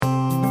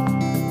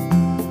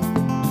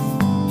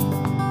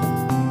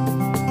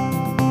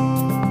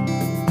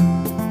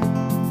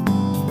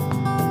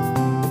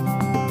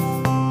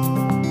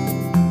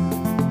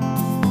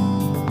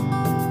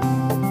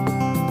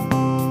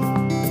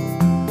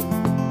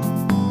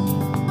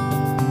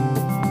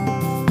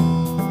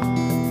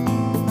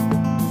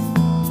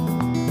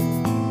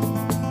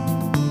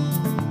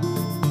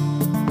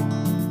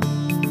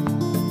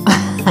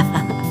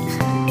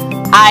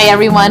Hi,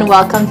 everyone.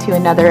 Welcome to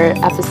another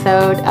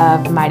episode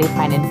of Mighty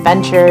Fine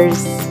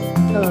Adventures.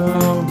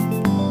 Hello.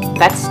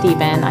 That's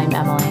Stephen. I'm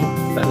Emily.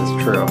 That is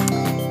true.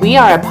 We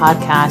are a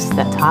podcast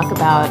that talk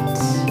about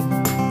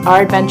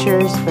our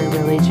adventures, but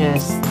really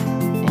just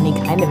any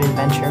kind of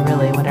adventure,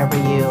 really, whatever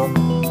you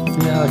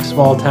Like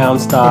small town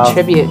stuff.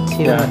 attribute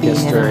to being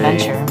history. an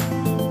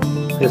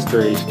adventure.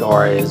 History,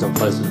 stories, and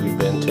places we've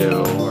been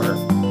to, or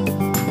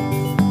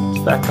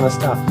just that kind of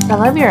stuff. I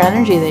love your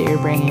energy that you're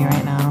bringing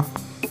right now.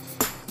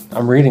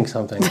 I'm reading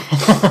something.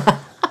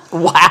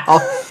 Wow.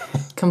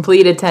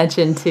 Complete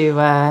attention to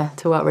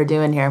what we're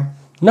doing here.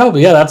 No, but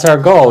yeah, that's our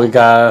goal.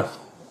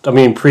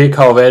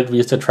 Pre-COVID, we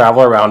used to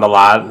travel around a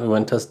lot. We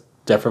went to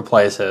different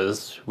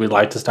places. We'd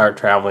like to start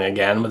traveling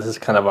again, but this is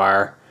kind of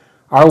our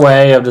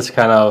way of just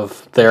kind of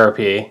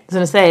therapy. I was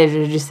going to say,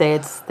 did you say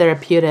it's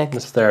therapeutic?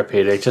 It's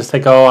therapeutic. Just to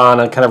go on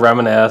and kind of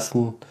reminisce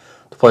and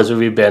the places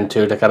we've been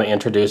to kind of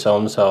introduce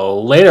them.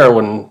 So later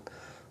when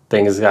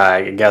things,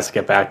 I guess,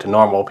 get back to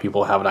normal,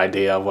 people have an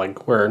idea of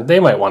like where they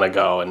might want to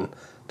go and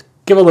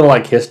give a little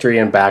like history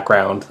and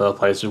background to the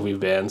places we've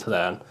been so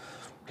that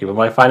people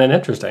might find it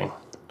interesting.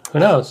 Who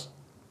knows?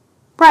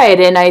 Right,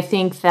 and I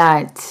think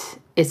that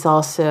it's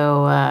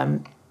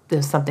also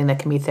there's something that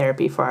can be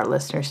therapy for our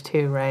listeners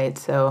too, right?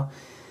 So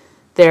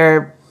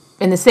we're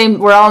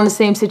all in the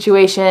same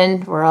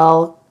situation. We're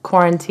all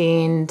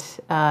quarantined.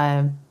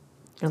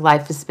 Your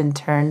life has been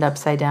turned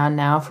upside down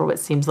now for what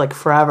seems like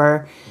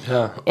forever.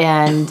 Yeah.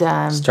 And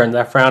Just turn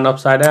that frown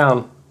upside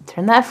down.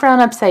 turn that frown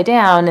upside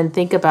down and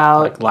think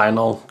about... Like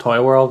Lionel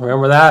Toy World,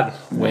 remember that?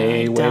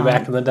 Way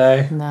back in the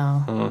day.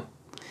 No.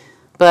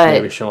 But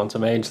Maybe showing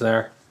some age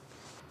there.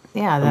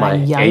 yeah, that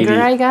I'm younger,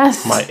 I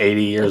guess. My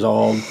 80 years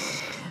old.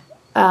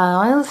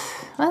 I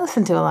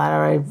listen to a lot,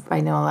 or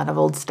I know a lot of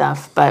old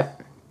stuff, but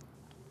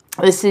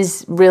this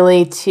is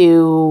really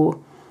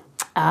to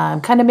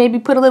kind of maybe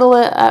put a little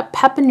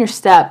pep in your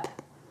step,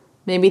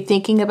 maybe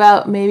thinking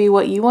about maybe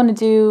what you want to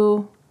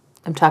do.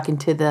 I'm talking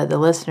to the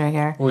listener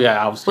here. Well,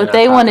 yeah, obviously. What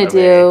they want to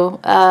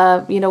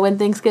do, when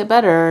things get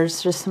better,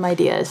 it's just some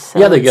ideas. So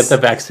yeah, they get the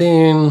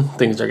vaccine,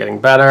 things are getting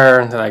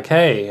better. They're like,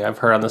 hey, I've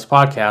heard on this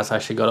podcast I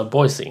should go to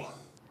Boise.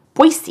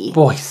 Boise.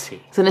 Boise.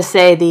 I was going to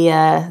say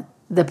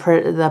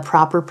the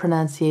proper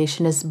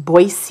pronunciation is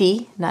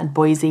Boise, not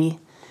Boise,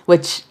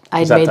 which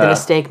I'd made the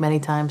mistake many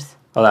times.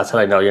 Oh, that's how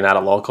I know you're not a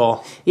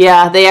local?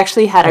 Yeah, they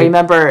actually had, I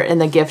remember in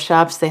the gift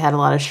shops, they had a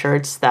lot of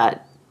shirts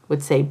that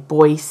would say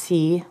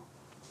Boise.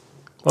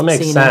 Well, it makes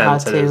so you sense. know how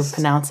to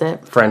pronounce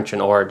it. French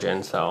in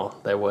origin, so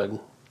they would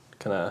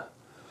kind of,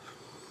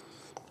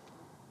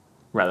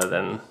 rather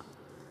than,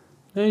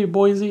 hey,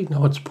 Boise?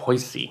 No, it's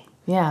Boise.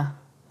 Yeah.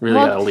 Really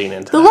got to lean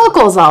into the that.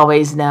 locals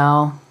always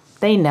know.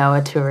 They know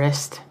a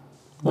tourist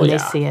when Well, they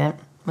see it,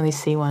 when they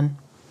see one.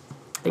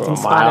 They From can a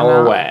spot mile them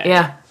out. away.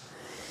 Yeah.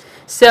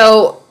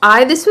 So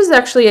this was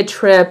actually a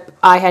trip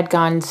I had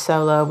gone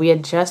solo. We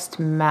had just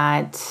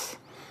met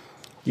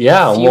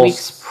Yeah, a few almost.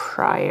 weeks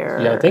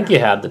prior. Yeah, I think you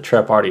had the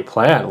trip already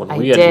planned when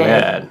we had did.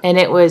 met. And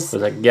it was...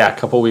 It was like, yeah, a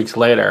couple weeks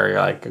later, you're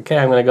like, okay,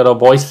 I'm going to go to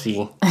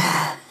Boise.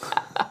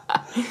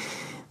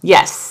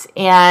 Yes,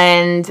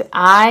 and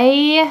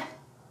I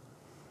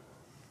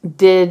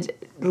did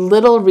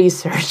little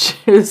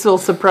research. This will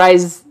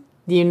surprise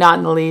you not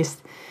in the least.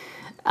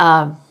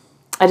 I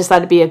just thought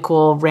it'd be a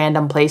cool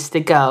random place to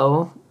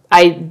go.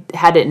 I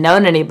hadn't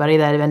known anybody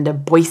that had been to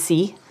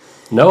Boise.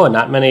 No, and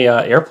not many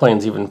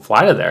airplanes even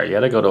fly to there. You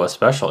had to go to a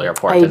special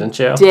airport, didn't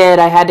you? I did.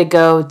 I had to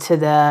go to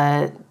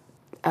the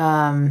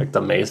Like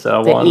the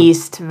Mesa one?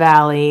 East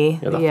Valley.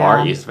 Yeah, the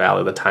far East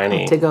Valley, the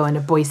tiny, to go into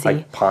Boise.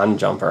 like pond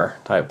jumper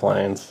type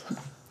planes.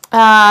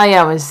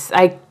 Yeah, it was,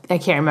 I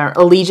can't remember.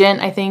 Allegiant,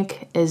 I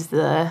think, is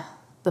the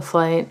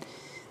flight.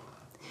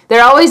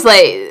 They're always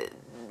like,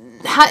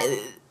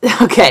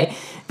 okay,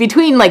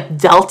 between like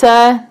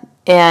Delta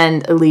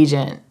and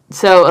Allegiant.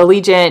 So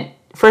Allegiant,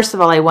 first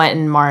of all, I went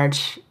in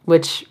March,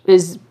 which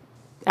is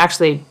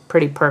actually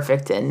pretty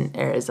perfect in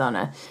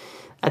Arizona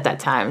at that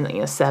time,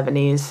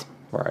 70s.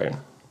 Right.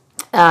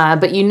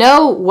 But you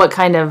know what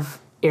kind of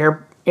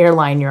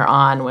airline you're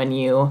on when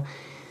you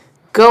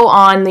go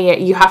on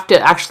you have to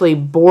actually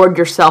board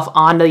yourself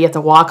you have to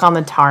walk on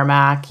the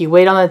tarmac. You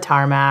wait on the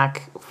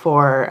tarmac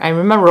I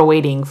remember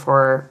waiting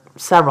for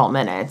several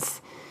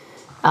minutes.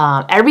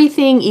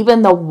 Everything,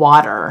 even the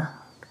water,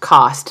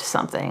 cost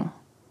something.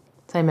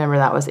 So I remember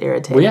that was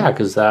irritating. Well, yeah,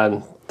 because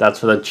that's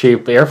for the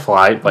cheap air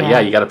flight, but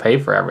yeah, you got to pay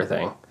for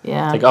everything.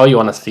 Yeah. It's like, oh, you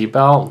want a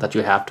seatbelt that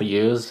you have to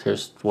use?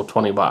 Here's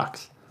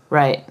 $20.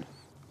 Right.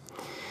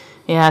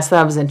 Yeah, so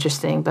that was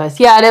interesting. But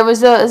yeah, it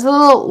was a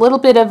little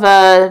bit of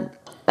a,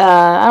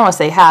 I don't want to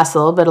say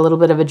hassle, but a little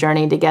bit of a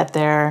journey to get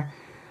there.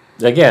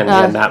 Again,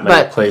 not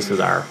many places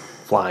are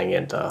flying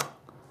into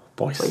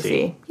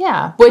Boise.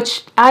 Yeah,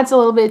 which adds a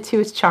little bit to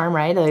its charm,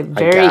 right? Like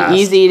very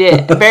easy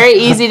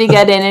to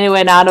get in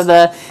and out of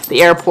the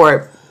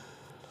airport.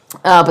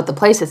 But the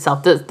place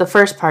itself, the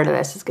first part of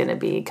this is going to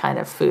be kind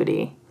of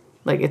foodie.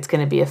 Like it's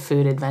going to be a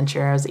food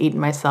adventure. I was eating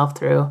myself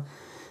through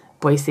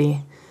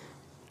Boise.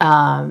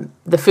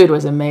 The food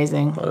was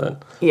amazing.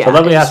 Yeah, so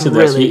let me it ask was you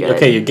this. really good.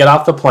 Okay, you get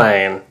off the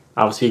plane.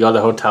 Obviously, you go to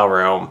the hotel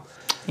room.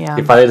 Yeah.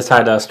 You finally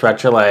decide to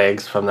stretch your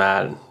legs from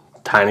that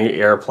tiny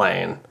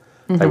airplane.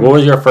 Mm-hmm. Like, what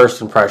was your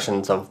first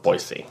impressions of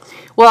Boise?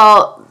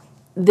 Well,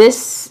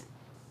 this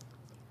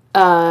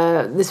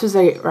was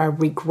a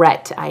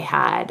regret I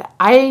had.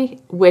 I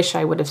wish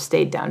I would have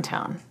stayed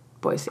downtown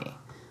Boise.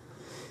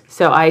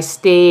 So I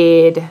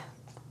stayed,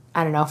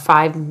 I don't know,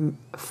 10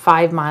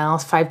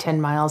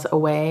 miles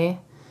away.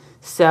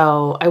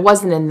 So I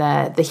wasn't in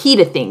the heat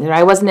of things.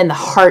 I wasn't in the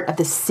heart of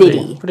the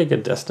city. Pretty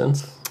good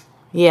distance.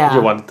 Yeah.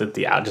 You wanted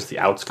just the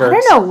outskirts? I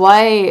don't know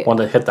why.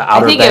 Wanted to hit the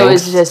outer think banks it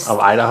was just, of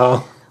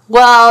Idaho?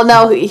 Well,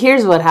 no,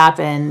 here's what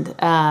happened.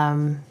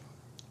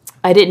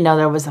 I didn't know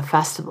there was a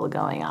festival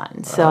going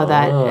on, so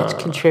that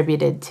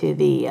contributed to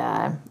the,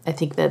 I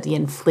think that the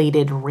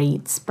inflated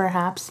rates,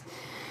 perhaps.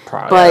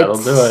 Probably, But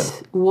that'll do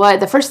it.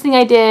 the first thing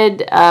I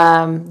did,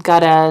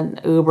 got an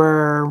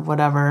Uber or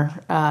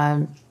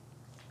whatever,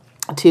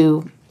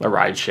 to A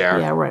ride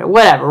share.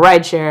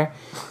 ride share,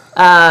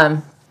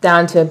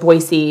 down to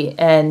Boise,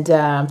 and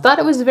thought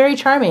it was very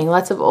charming.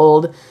 Lots of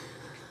old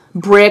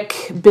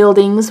brick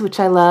buildings, which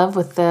I love,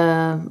 with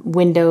the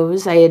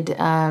windows. I had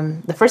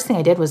the first thing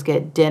I did was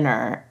get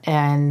dinner,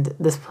 and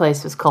this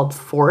place was called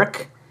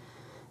Fork.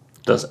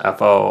 Just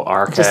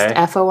Fork.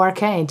 Just Fork,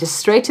 just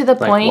straight to the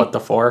Like point. what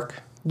the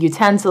fork?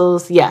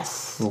 Utensils,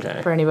 yes. Okay.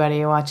 For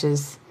anybody who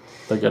watches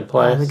The Good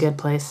Place. The Good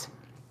Place.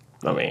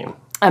 I mean,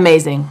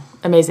 Amazing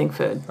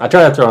food. I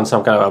try to throw in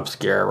some kind of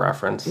obscure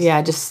reference. Yeah,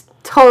 just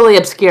totally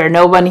obscure.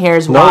 No one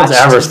here's No one's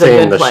watched ever The seen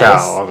Good the Place.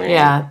 show, I mean.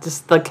 Yeah,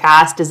 just the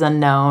cast is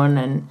unknown,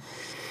 and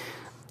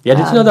Yeah,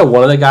 did you know that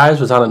one of the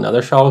guys was on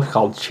another show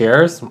called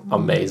Cheers?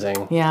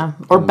 Amazing. yeah,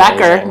 or Amazing.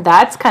 Becker.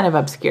 That's kind of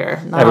obscure.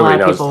 Not Everybody a lot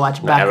knows, of people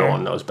watch Becker.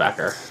 Everyone knows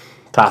Becker.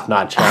 Top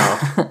notch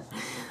show.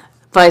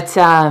 But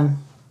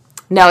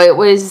no, it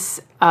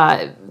was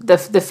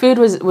the food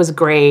was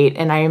great,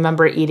 and I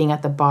remember eating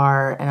at the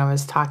bar, and I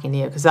was talking to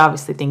you because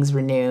obviously things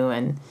were new,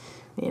 and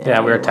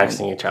Yeah, we were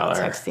texting each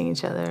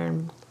other.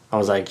 And I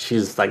was like,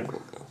 she's like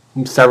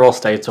several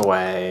states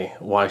away.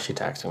 Why is she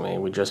texting me?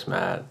 We just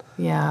met.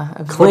 yeah,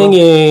 a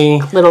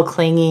Clingy. little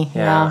clingy.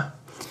 Yeah.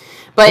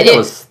 But I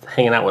was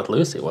hanging out with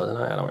Lucy, wasn't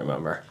I? I don't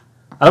remember.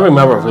 I don't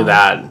remember if we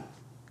that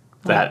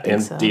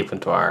so. deep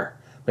into our.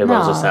 Maybe it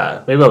was just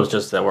that. Maybe it was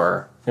just that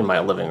we're in my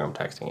living room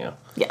texting you.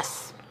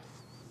 Yes.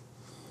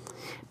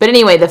 But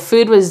anyway, the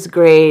food was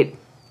great.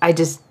 I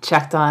just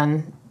checked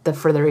on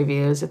for the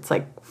reviews. It's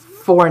like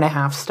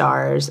 4.5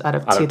 stars out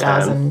of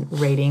 2,000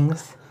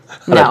 ratings.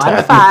 Out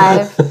of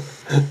 5.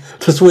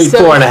 Just sweet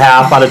 4.5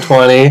 out of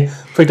 20.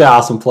 Pretty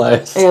awesome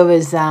place. It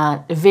was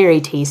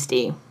very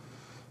tasty.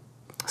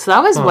 So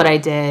that was what I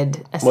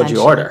did. What'd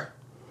you order?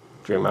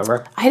 Do you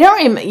remember? I don't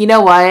remember. You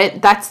know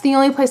what? That's the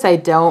only place I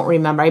don't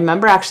remember. I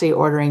remember actually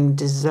ordering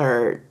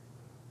dessert.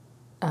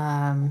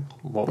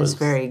 What It was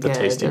very the good.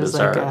 tasty It was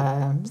dessert?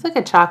 it was like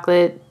a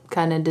chocolate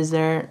kind of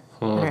dessert.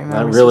 I don't remember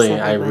I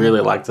specifically.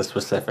 really like the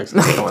specifics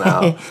that's going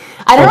out.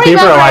 I don't When people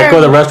remember. are like, go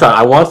to the restaurant,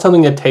 I want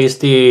something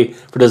tasty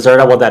for dessert.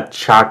 I want that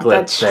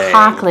chocolate thing.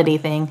 Chocolatey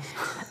thing.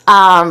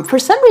 For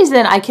some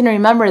reason, I can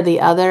remember the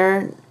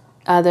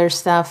other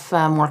stuff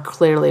more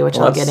clearly, which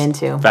I'll get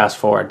into. Fast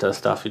forward to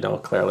stuff you know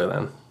clearly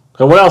then.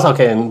 So what else?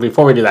 Okay, and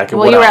before we do that,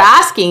 Well, you were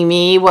asking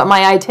me what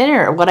my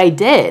itinerary, what I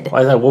did.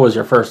 Well, I said, what was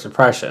your first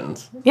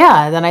impressions?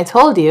 Yeah, then I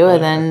told you,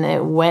 and then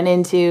it went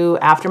into,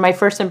 after my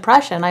first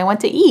impression, I went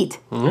to eat.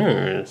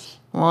 Yes.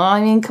 Well, I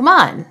mean, come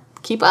on,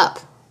 keep up.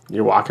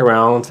 You walk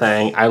around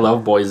saying, I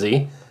love Boise.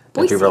 And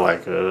Boise. people are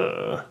like,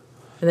 ugh.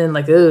 And then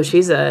like, ooh,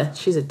 she's a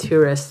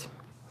tourist.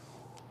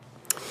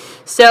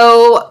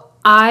 So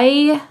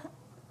I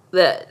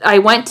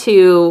went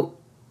to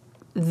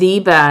the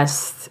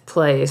best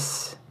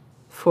place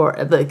for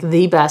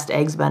the best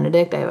eggs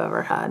Benedict I've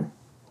ever had.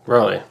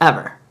 Really?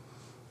 Ever.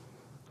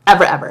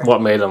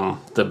 What made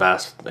them the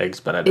best eggs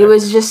Benedict? It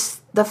was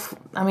just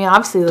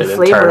obviously the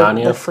flavor. Turn on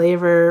you? The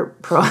flavor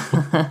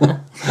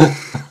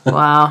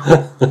wow.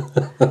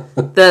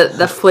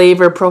 The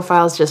flavor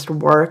profiles just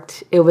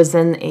worked. It was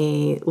in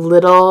a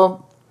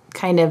little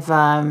kind of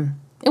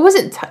it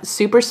wasn't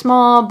super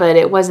small, but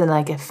it wasn't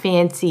like a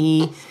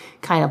fancy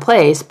kind of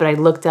place. But I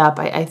looked up.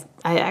 I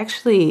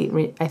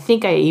actually I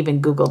think I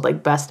even Googled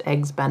like best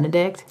eggs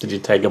Benedict. Did you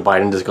take a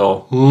bite and just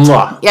go,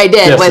 mwah? Yeah, I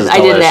did. This is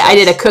delicious. I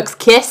did a cook's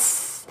kiss.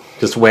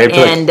 Just waved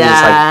And,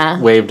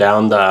 just waved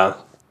down the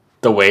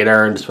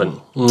waiter and just went,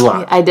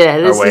 mwah. I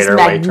did. This is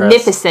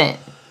magnificent.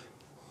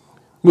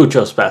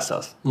 Muchos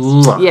pesos.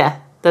 Mwah. Yeah,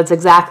 that's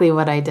exactly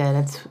what I did.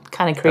 It's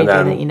kind of creepy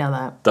that you know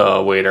that.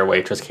 The waiter,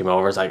 waitress came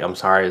over. Is like, I'm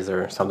sorry, is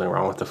there something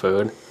wrong with the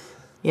food?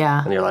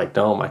 Yeah. And you're like,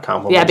 no, my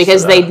compliments. Yeah,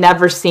 because they'd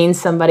never seen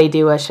somebody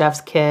do a chef's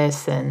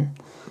kiss, and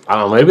I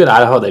don't know, maybe in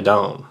Idaho they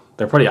don't.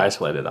 They're pretty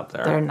isolated up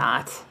there. they're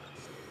not.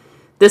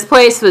 This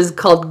place was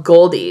called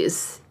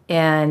Goldie's,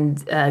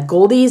 and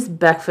Goldie's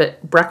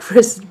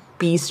Breakfast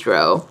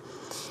Bistro.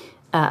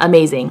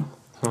 Amazing.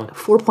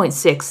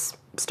 4.6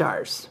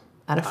 stars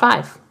out of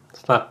 5.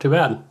 It's not too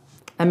bad.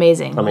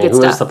 Amazing. I mean, Good who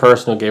stuff. is the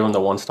person who gave him the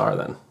 1 star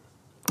then?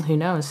 Who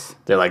knows?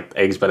 They like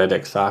Eggs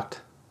Benedict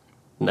sucked.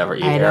 Never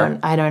eat I here.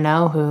 don't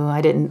know who.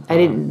 I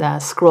didn't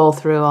scroll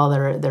through all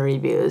the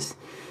reviews.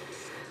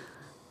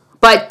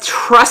 But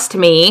trust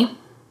me,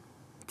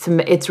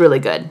 it's really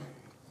good.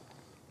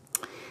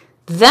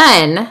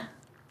 Then,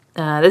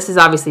 this is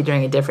obviously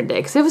during a different day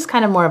because it was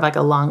kind of more of like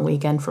a long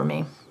weekend for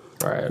me.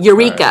 Right.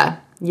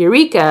 Eureka.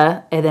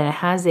 Eureka, and then it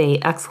has a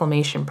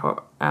exclamation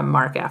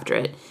mark after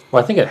it.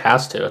 Well, I think it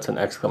has to. It's an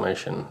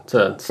exclamation. It's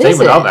a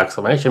statement of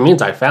exclamation. It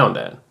means I found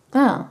it.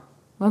 Oh,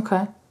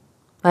 okay.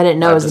 I didn't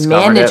know it was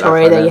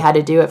mandatory that you had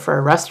to do it for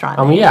a restaurant.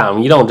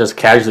 You don't just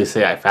casually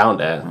say I found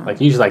it. Like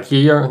usually, like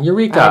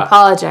Eureka. I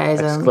apologize.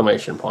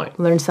 Exclamation point.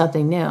 Learned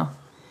something new.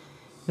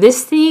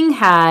 This thing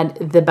had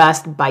the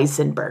best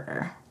bison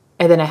burger,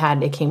 and then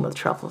it came with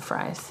truffle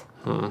fries.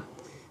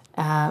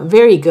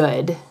 Very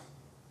good.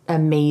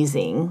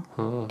 Amazing.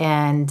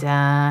 And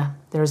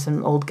there was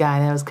an old guy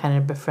that was kind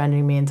of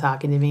befriending me and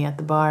talking to me at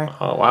the bar.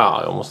 Oh wow,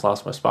 I almost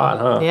lost my spot,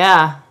 huh?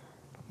 Yeah,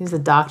 he was a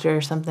doctor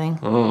or something.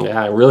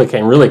 Yeah, I really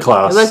came really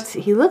close.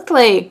 He looked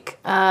like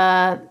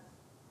an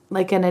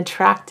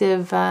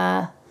attractive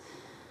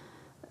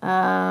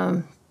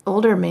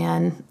older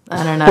man.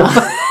 I don't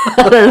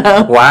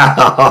know.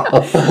 Wow.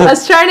 I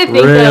was trying to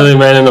think. Really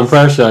made an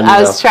impression on you.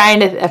 I was trying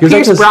to.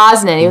 Pierce like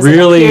Brosnan. He was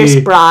really like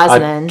Pierce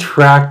Brosnan.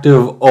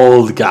 Attractive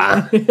old guy.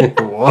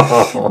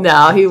 Whoa.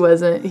 No, he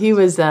wasn't. He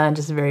was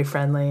just very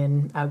friendly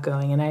and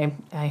outgoing. And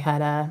I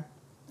had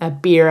a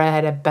beer. I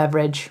had a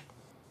beverage.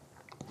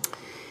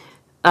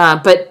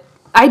 But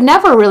I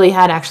never really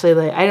had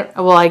actually.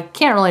 I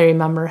can't really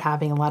remember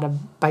having a lot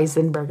of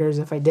bison burgers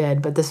if I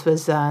did. But this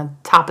was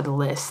top of the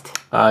list.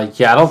 I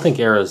don't think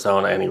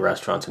any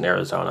restaurants in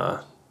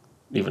Arizona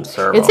even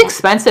serve It's them.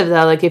 expensive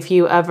though. Like if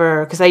you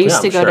ever, because I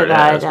used to go to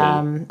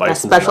that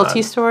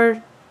specialty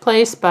store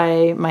place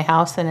by my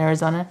house in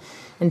Arizona,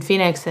 in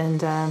Phoenix,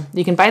 and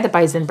you can buy the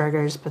bison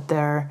burgers, but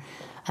they're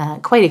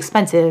quite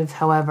expensive.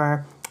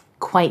 However,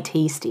 quite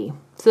tasty.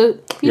 So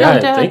if you I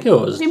think it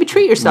was maybe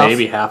treat yourself.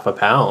 Maybe half a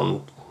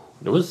pound.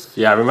 It was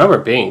I remember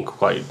it being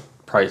quite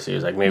pricey. It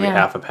was like maybe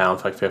half a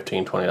pound for like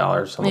 $15,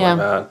 $20, something like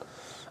that.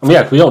 I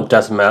mean, we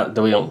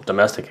don't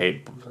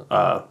domesticate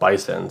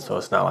bison, so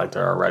it's not like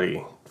they're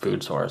already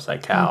food source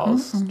like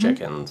cows,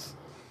 chickens,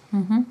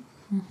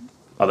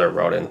 other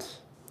rodents.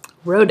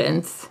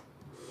 Rodents.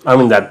 I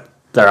mean that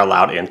they're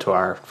allowed into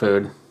our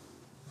food.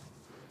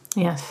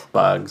 Yes.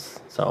 Bugs,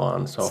 so on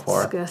and so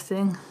forth.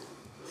 Disgusting.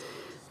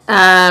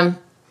 All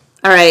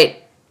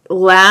right.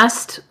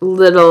 Last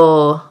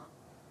little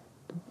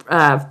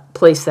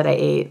place that I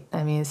ate.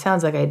 I mean, it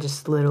sounds like I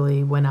just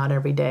literally went out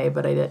every day,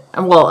 but I did.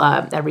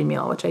 Every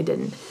meal, which I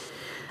didn't.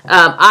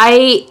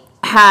 I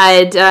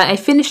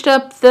finished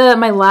up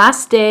my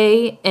last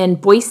day in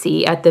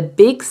Boise at the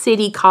Big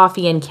City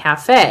Coffee and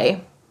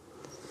Cafe,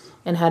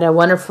 and had a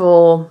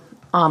wonderful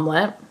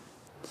omelet.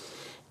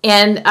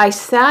 And I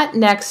sat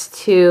next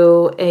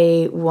to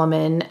a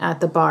woman at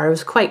the bar. It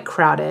was quite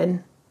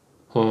crowded.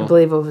 I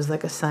believe it was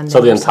like a Sunday.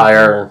 So the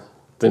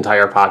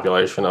entire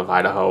population of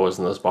Idaho was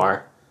in this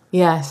bar?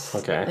 Yes.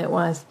 Okay. It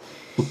was.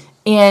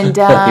 And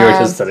you were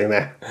just sitting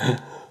there.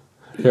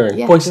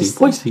 Hearing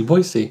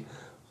Boise.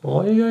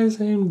 Why are you guys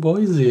saying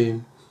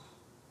Boise?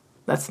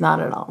 That's not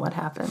at all what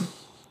happened.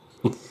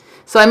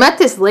 So I met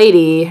this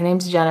lady. Her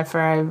name's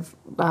Jennifer.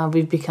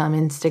 We've become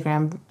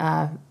Instagram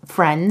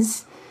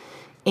friends.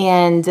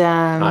 And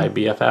Hi,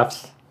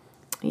 BFFs.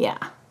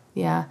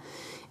 Yeah.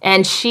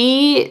 And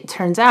she,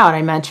 turns out,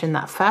 I mentioned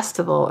that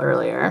festival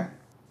earlier,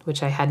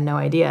 which I had no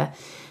idea.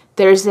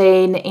 There's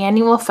an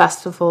annual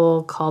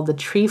festival called the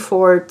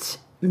Treefort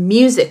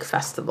Music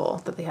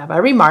Festival that they have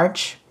every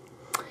March.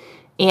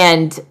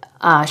 And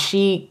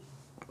she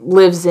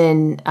lives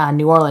in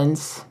New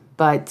Orleans,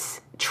 but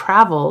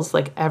travels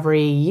like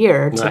every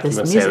year to this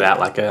music. Say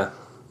that like a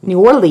New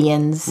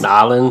Orleans.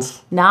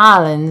 Nolans.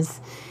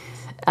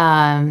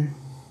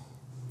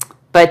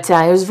 But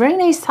it was very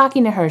nice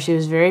talking to her. She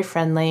was very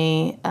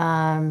friendly,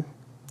 and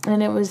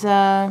it was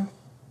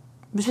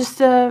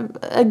just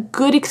a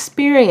good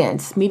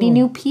experience meeting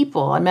new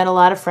people. I met a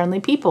lot of friendly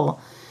people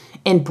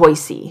in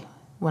Boise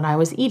when I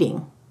was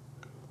eating.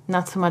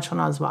 Not so much when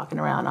I was walking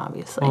around,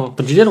 obviously.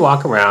 But you did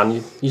walk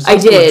around. You saw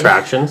some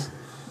attractions.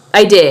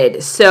 I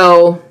did.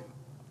 So,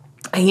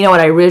 you know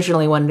what? I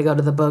originally wanted to go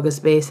to the Bogus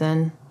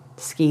Basin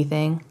ski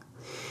thing.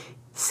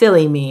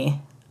 Silly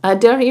me.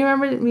 Don't you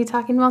remember me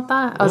talking about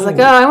that? I was like,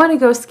 I want to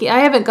go ski. I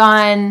haven't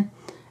gone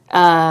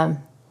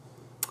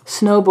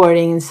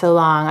snowboarding in so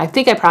long. I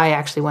think I probably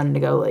actually wanted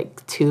to go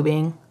like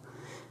tubing.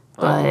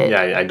 But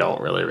I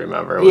don't really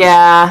remember.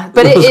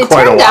 But it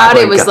turned out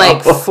it was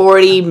like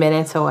 40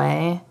 minutes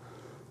away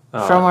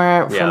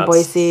from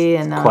Boise,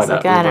 and I was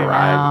like, I don't know.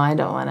 I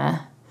don't want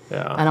to.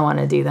 Yeah. I don't want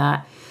to do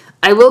that.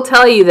 I will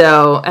tell you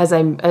though, as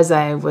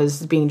I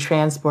was being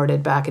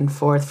transported back and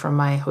forth from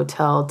my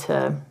hotel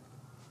to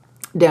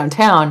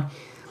downtown,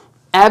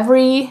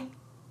 every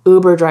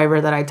Uber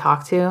driver that I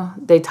talked to,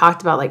 they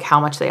talked about like how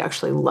much they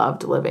actually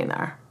loved living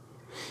there.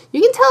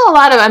 You can tell a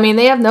lot of,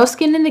 they have no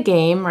skin in the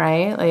game,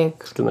 right?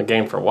 Like, skin in the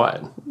game for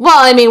what?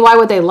 Well, why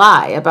would they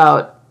lie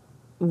about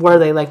where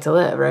they like to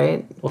live,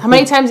 right? How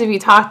many times have you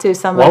talked to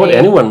somebody? Why would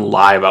anyone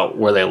lie about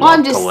where they Well, love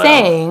I'm to just live?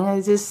 saying.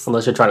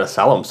 Unless you're trying to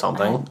sell them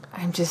something.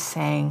 I'm just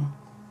saying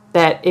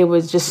that it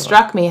was just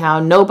struck me how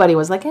nobody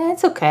was like,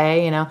 it's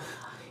okay, you know.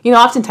 You know,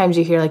 oftentimes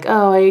you hear like,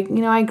 oh,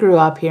 I grew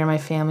up here, my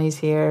family's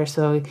here,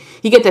 so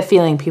you get the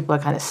feeling people are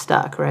kind of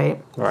stuck,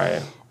 right?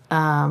 Right.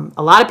 A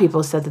lot of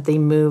people said that they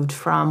moved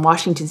from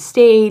Washington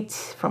State,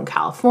 from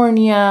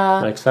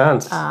California, Makes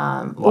sense.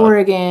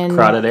 Oregon,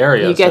 Crowded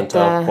areas you get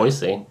into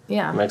Boise.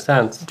 Yeah, Makes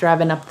sense.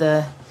 driving up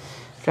the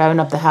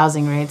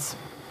housing rates.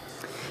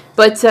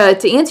 But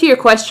to answer your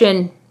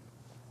question,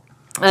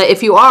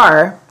 if you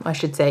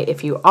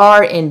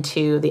are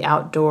into the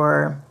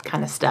outdoor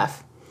kind of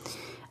stuff,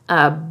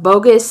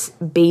 Bogus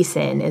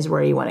Basin is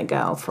where you want to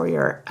go for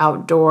your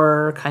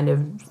outdoor kind of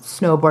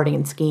snowboarding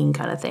and skiing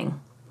kind of thing.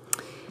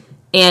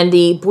 And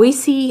the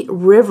Boise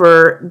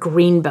River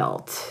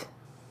Greenbelt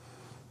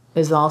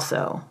is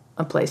also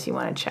a place you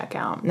want to check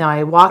out. Now,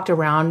 I walked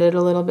around it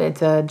a little bit.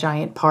 It's a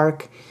giant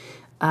park.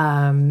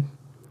 Very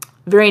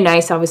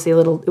nice, obviously.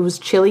 It was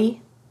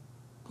chilly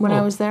when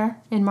I was there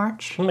in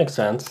March. That makes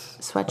sense.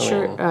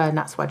 Sweatshirt,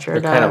 not sweatshirt.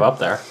 You're kind of up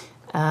there.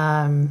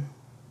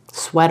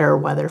 Sweater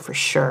weather for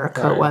sure,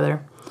 coat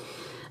weather.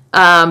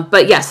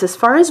 But yes, as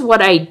far as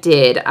what I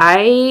did,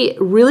 I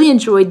really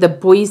enjoyed the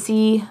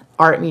Boise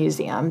Art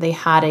Museum. They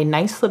had a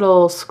nice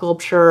little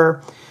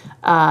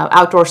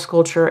outdoor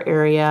sculpture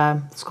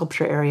area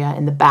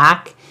in the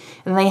back.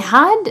 And they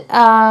had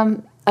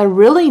a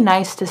really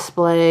nice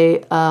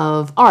display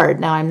of art.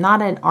 Now, I'm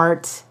not an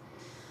art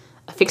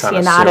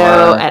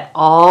aficionado at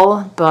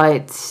all,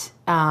 but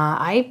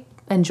I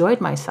enjoyed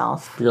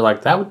myself. You're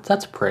like,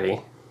 that's pretty.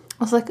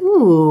 I was like,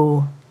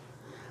 ooh,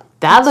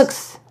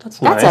 that's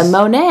nice. a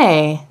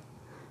Monet.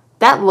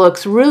 That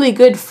looks really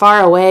good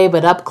far away,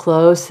 but up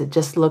close, it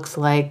just looks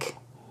like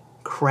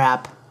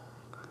crap.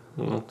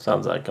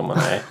 Sounds like a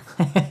Monet.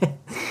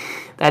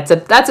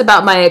 That's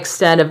about my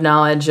extent of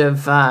knowledge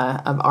of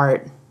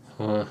art.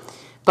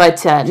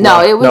 But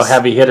it was no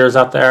heavy hitters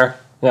up there.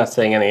 You're not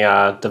seeing any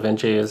Da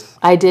Vinci's.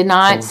 I did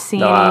not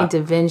see any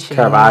Da Vinci's.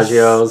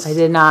 Caravaggios. I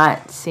did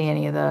not see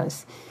any of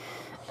those.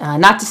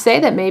 Not to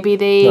say that maybe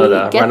they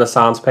the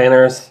Renaissance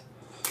painters.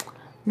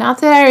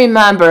 Not that I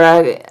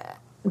remember,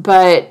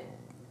 but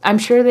I'm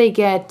sure they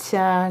get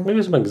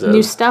maybe some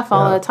new stuff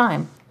all the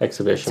time.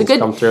 Exhibitions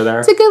come through there.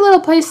 It's a good little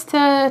place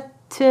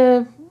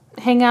to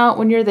hang out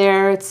when you're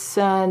there. It's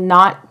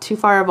not too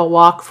far of a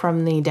walk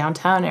from the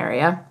downtown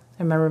area.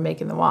 I remember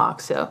making the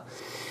walk, so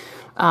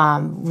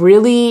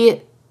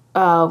really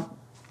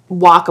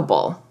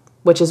walkable,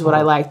 which is what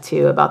I like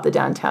too about the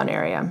downtown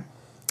area.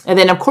 And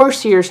then of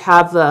course you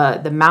have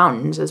the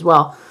mountains as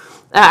well.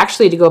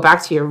 Actually, to go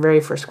back to your very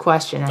first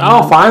question.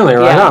 Finally,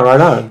 right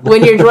on.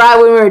 when we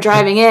were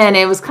driving in,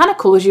 it was kind of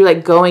cool because you're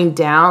like going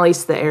down, at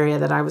least the area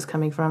that I was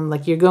coming from,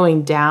 like you're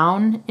going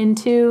down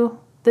into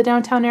the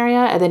downtown area,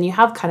 and then you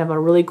have kind of a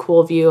really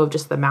cool view of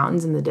just the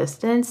mountains in the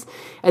distance.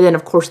 And then,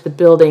 of course, the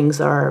buildings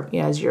are,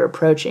 as you're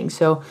approaching.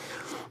 So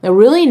a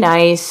really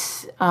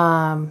nice,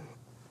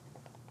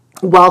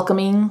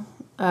 welcoming,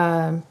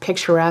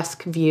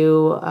 picturesque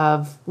view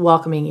of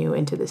welcoming you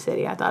into the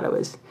city. I thought it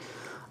was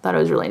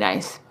really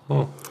nice.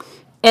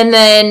 And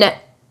then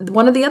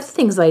one of the other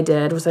things I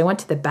did was I went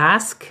to the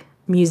Basque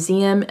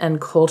Museum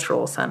and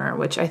Cultural Center,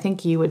 which I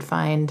think you would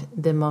find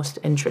the most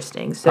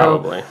interesting. So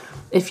Probably.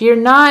 If you're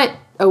not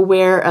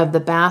aware of the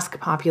Basque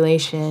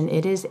population,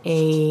 it is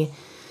a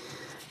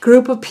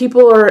group of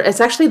people, or it's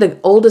actually the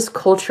oldest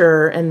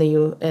culture in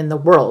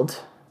the world.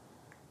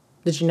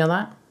 Did you know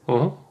that?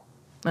 Mm-hmm.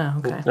 Oh,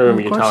 okay. I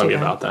remember you telling me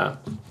about that.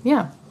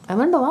 Yeah. I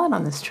learned a lot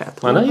on this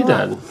trip. I know you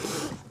did.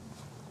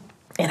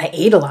 And I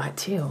ate a lot,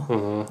 too.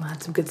 Mm-hmm.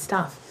 Lots of good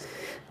stuff.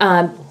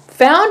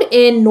 Found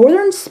in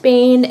northern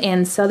Spain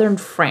and southern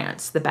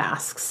France, the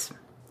Basques.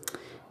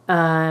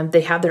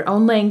 They have their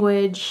own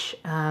language.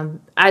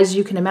 As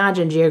you can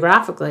imagine,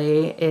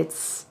 geographically,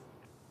 it's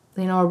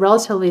a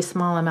relatively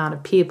small amount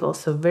of people,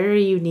 so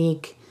very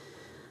unique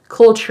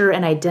culture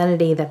and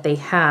identity that they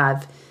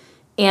have.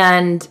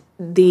 And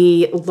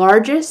the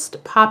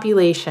largest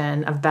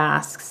population of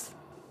Basques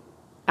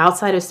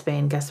outside of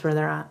Spain, guess where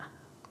they're at?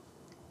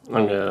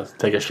 I'm going to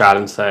take a shot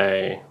and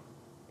say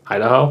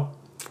Idaho.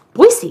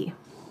 Boise.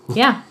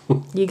 Yeah,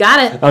 you got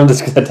it. I'm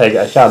just going to take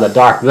a shot in the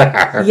dark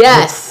there.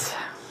 Yes.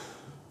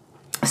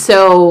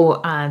 So,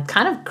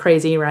 kind of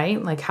crazy,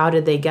 right? Like, how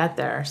did they get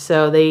there?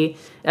 So, they,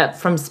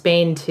 from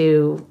Spain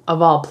to,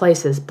 of all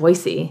places,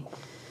 Boise,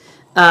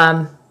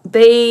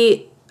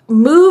 they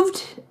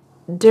moved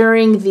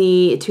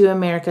to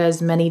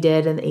Americas, many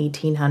did in the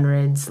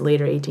 1800s,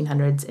 later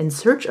 1800s, in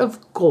search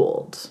of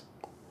gold.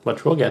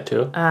 Which we'll get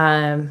to.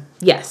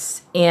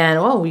 Yes.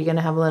 And, we're going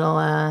to have a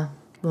little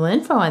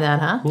info on that,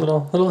 huh?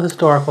 Little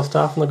historical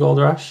stuff in the gold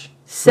rush.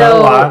 So, not a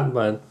lot,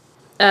 but...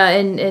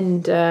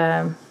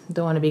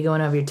 don't want to be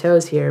going over your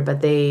toes here,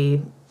 but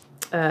they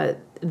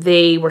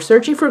were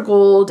searching for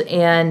gold,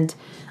 and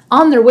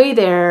on their way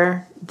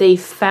there, they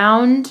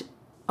found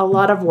a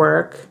lot of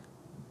work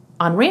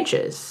on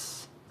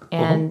ranches,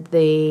 and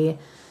they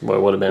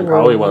what would have been were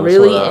probably one of the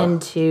really sort of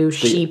into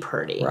sheep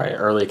herding. right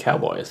early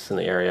cowboys in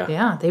the area.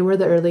 Yeah, they were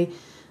the early.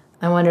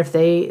 I wonder if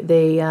they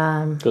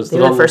were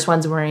the first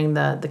ones wearing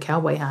the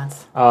cowboy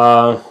hats.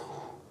 I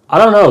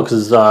don't know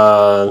because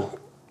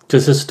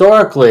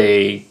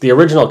historically the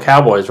original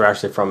cowboys were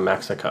actually from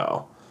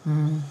Mexico.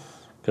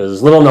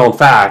 Because little known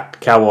fact,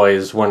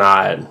 cowboys were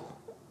not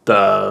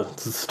the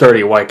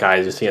sturdy white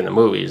guys you see in the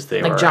movies.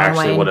 They Like were John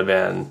actually Wayne. would have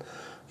been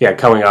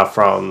coming up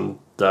from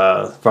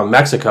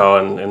Mexico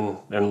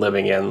and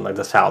living in like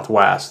the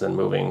Southwest and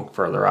moving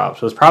further up.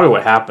 So it's probably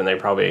what happened.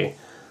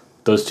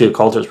 Those two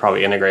cultures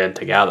probably integrated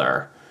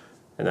together,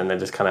 and then they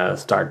just kind of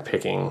started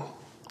picking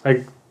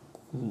like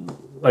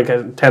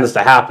it tends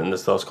to happen.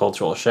 Just those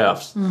cultural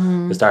shifts.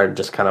 They started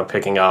just kind of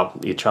picking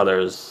up each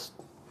other's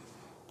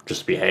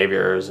just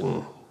behaviors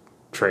and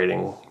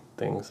trading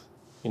things.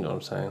 You know what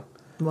I'm saying?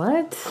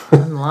 What?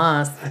 I'm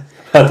lost.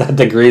 That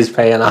degree's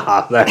paying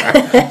off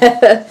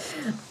there.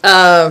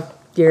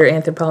 Your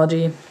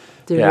anthropology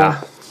degree.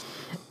 Yeah.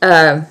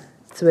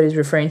 That's what he's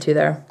referring to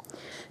there.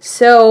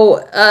 So,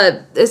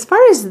 as far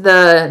as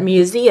the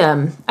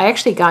museum, I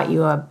actually got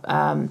you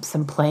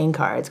some playing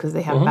cards because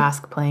they have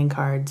Basque playing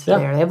cards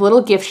there. They have a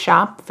little gift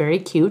shop, very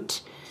cute.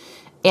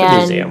 And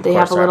museum, they of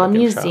have course, a little not a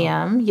gift shop.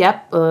 museum.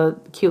 Yep, a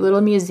cute little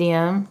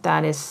museum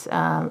that is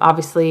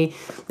obviously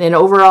an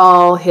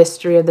overall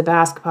history of the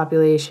Basque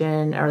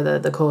population, or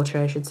the culture,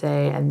 I should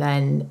say, and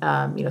then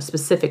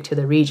specific to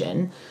the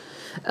region,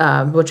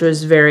 which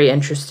was very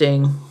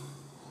interesting.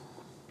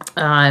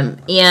 And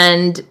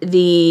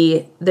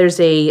there's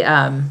a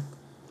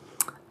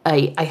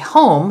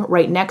home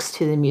right next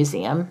to the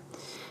museum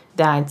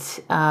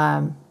that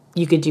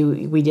you could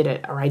do.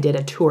 I did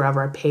a tour of,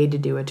 or paid to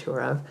do a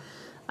tour of.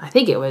 I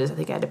think I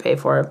had to pay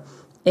for it.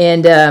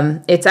 And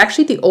it's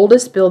actually the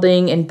oldest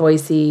building in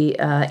Boise,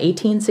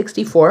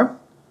 1864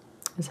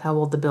 is how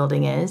old the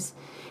building is.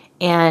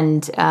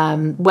 And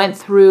went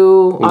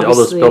through, The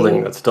oldest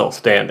building that's still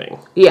standing.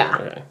 Yeah,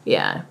 Okay.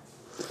 yeah.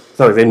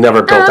 So like, they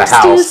never built a I'm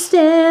still house.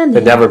 standing.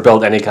 They never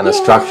built any kind of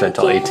structure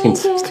until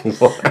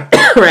 1864.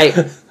 Right.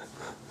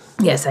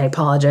 Yes, I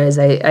apologize.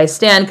 I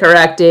stand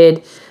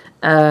corrected.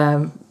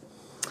 But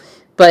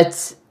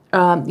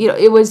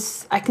it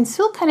was. I can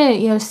still kind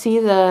of see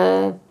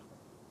the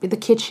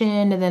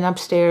kitchen, and then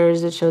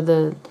upstairs it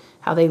showed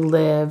how they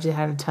lived. It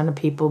had a ton of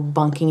people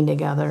bunking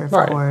together, of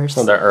course.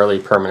 So the early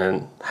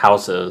permanent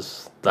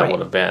houses that Right. would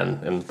have been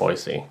in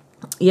Boise.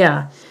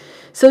 Yeah.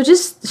 So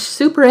just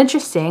super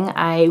interesting.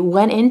 I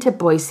went into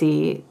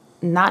Boise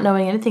not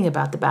knowing anything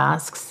about the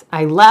Basques.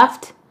 I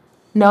left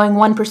knowing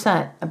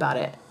 1% about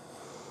it.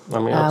 I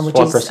mean, that's Which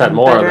 1% is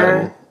more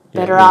better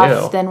than off you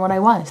knew. than what I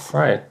was.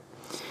 Right.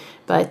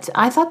 But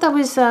I thought that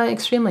was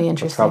extremely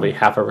interesting. Probably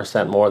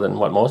 0.5% more than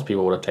what most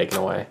people would have taken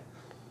away.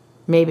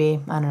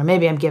 Maybe, I don't know,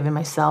 maybe I'm giving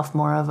myself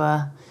more of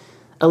a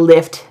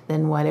lift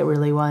than what it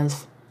really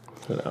was.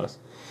 Who knows?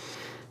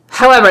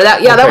 However,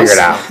 that figure it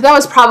out.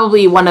 was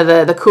probably one of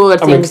the cooler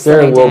I mean, things that I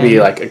there did. will be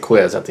like a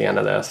quiz at the end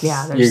of this.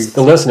 Yeah,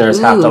 The listeners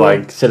have to Ooh.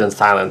 like sit in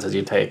silence as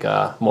you take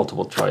a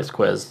multiple choice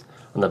quiz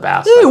on the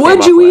Basque. Hey,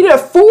 what'd you eat at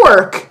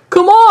Fork?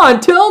 Come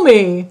on, tell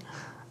me.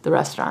 The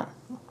restaurant.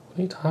 What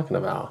are you talking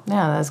about?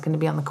 Yeah, that's going to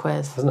be on the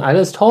quiz. I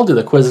just told you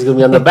the quiz is going to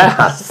be on the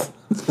Basque.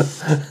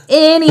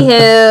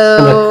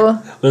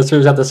 Anywho.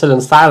 Listeners have to sit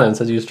in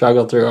silence as you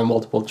struggle through a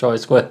multiple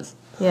choice quiz.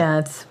 Yeah,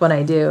 it's what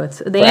I do.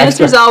 The extra-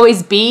 answer's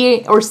always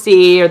B or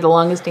C or the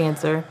longest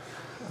answer.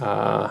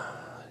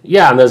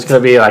 Yeah, and there's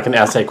going to be like an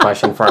essay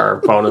question for our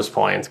bonus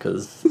points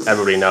because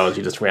everybody knows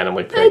you just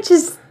randomly pick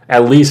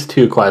at least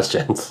 2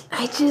 questions.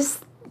 I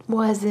just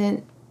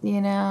wasn't,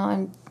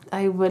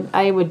 I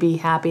would be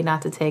happy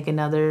not to take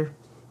another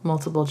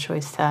multiple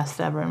choice test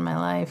ever in my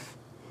life.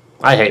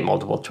 I hate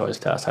multiple choice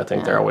tests. I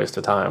think they're a waste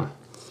of time.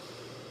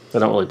 They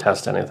don't really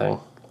test anything.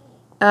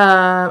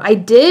 I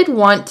did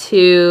want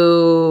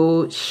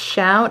to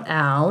shout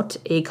out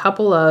a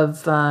couple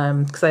of,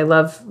 because I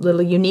love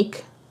little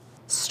unique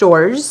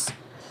stores.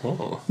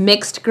 Oh.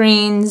 Mixed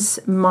Greens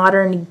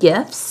Modern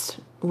Gifts,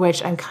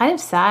 which I'm kind of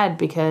sad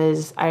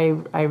because I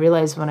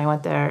realized when I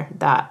went there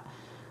that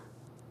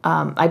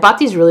I bought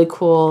these really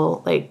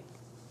cool, like,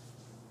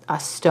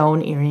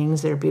 stone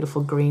earrings. They're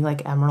beautiful green,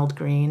 like emerald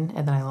green,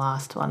 and then I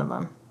lost one of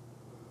them.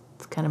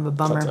 It's kind of a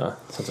bummer.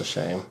 Such a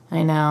shame.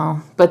 I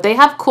know, but they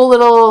have cool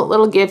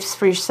little gifts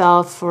for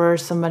yourself or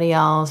somebody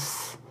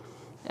else.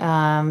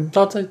 So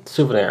it's a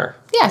souvenir.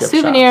 Yeah, gift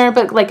souvenir, shop.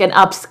 but like an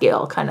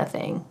upscale kind of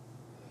thing.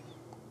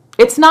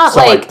 It's not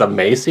So like the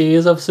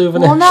Macy's of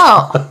souvenirs? Well,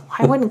 no,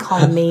 I wouldn't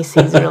call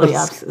Macy's really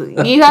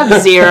upscale. You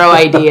have zero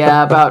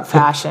idea about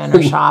fashion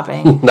or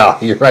shopping. No,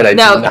 you're right. I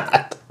No. do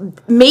not.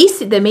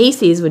 The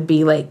Macy's would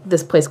be like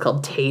this place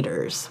called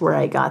Taters, where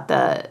I got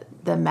the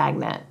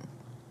magnet.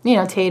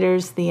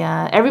 Taters.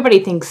 Everybody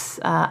thinks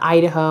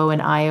Idaho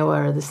and Iowa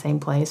are the same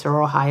place,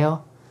 or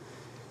Ohio.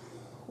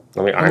 I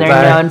mean, And aren't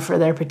they're they? known for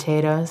their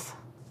potatoes.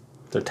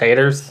 They're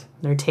taters?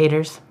 They're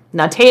taters.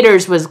 Now,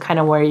 Taters was kind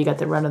of where you got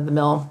the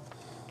run-of-the-mill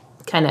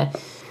kind of,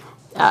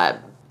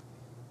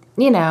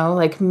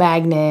 like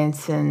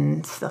magnets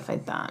and stuff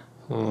like that.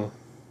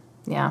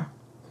 Yeah.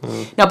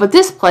 No, but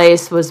this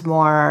place was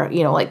more,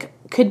 like,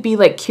 could be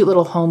like cute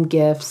little home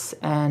gifts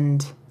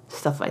and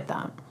stuff like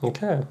that.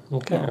 Okay.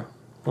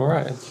 All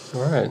right.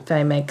 If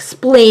I'm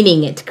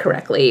explaining it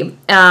correctly.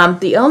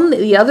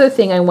 The other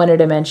thing I wanted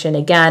to mention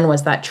again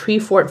was that Tree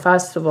Fort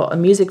Festival, a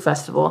music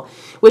festival,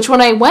 which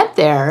when I went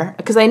there,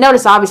 because I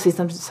noticed obviously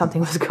something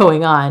was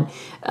going on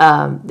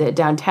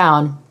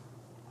downtown,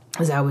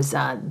 as I was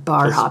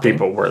bar hopping.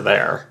 People were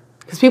there.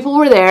 Because people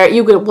were there.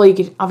 You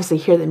could obviously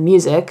hear the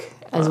music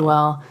as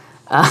well.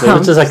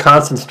 It's just a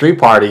constant street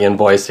party in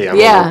Boise. I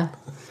mean,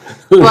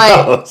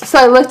 but so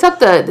I looked up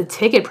the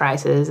ticket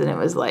prices, and it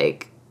was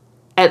like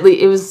at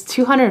least it was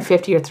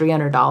 $250 or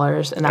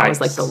 $300, and that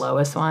was like the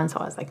lowest one. So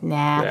I was like,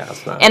 nah. Yeah,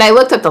 it's not. And I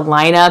looked at the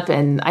lineup,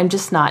 and I'm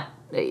just not.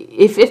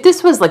 If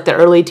this was like the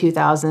early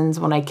 2000s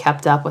when I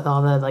kept up with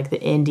all the like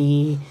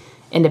the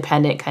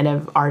independent kind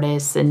of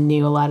artists and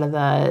knew a lot of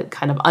the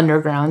kind of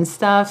underground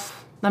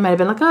stuff, I might have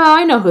been like, oh,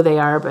 I know who they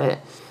are, but.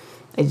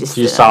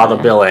 You saw the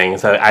billing,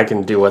 so I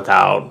can do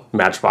without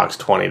Matchbox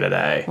 20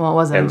 today. Well, it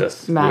wasn't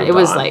it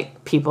was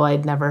like people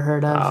I'd never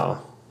heard of,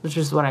 which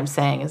is what I'm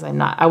saying is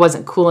I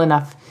wasn't cool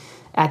enough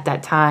at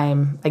that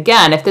time.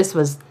 Again, if this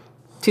was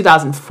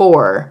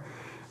 2004,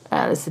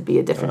 this would be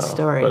a different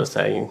story. What was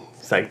saying?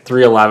 It's like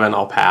 311,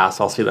 I'll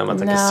pass. I'll see them at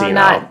the casino. No,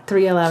 not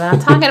 311. I'm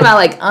talking about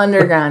like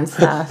underground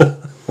stuff.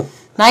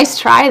 Nice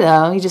try,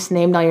 though. You just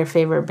named all your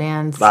favorite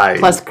bands.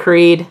 Plus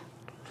Creed.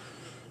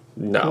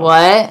 No.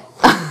 What?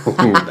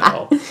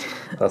 No.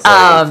 That's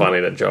not even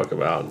funny to joke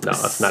about. No,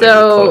 it's not even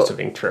close to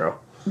being true.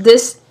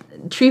 This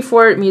Tree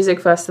Fort Music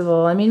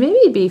Festival, I mean, maybe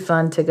it'd be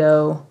fun to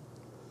go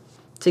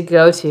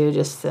to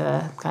just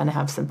to kind of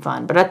have some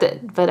fun.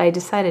 But I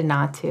decided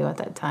not to at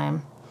that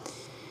time.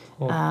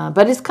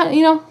 But it's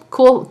kind of,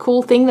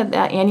 cool thing that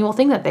annual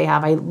thing that they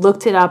have. I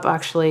looked it up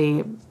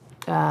actually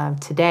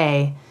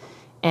today,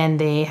 and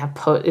they have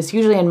it's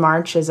usually in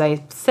March, as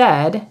I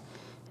said.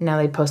 Now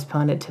they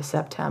postponed it to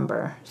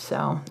September.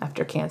 So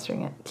after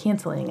canceling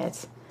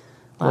it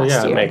last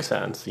year. It makes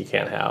sense. You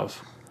can't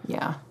have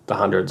the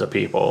hundreds of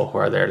people who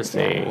are there to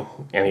see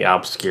any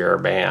obscure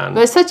band.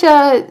 But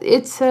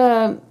it's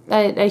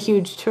a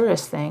huge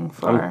tourist thing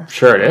for. I'm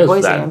sure it is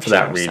Boise, for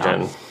that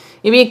region. So.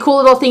 It'd be a cool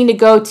little thing to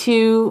go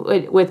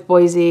to with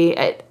Boise.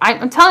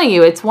 I'm telling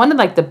you, it's one of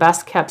like the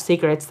best kept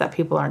secrets that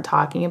people aren't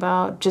talking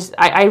about. Just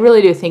I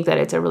really do think that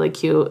it's a really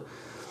cute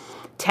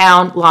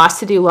town. Lots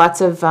to do.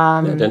 Lots of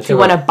if you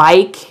want to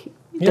bike,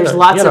 there's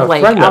lots of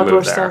like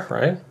outdoor stuff. There,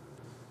 right?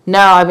 No,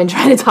 I've been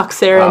trying to talk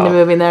Sarah into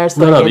moving there.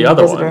 So no, the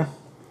other one,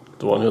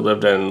 the one who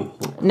lived in.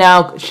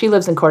 No, she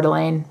lives in Coeur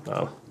d'Alene.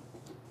 Oh.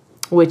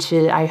 Which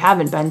I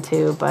haven't been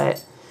to,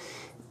 but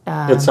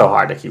it's so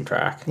hard to keep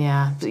track.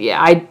 Yeah.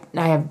 I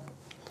have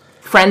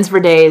friends for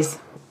days.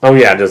 Oh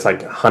yeah, just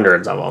like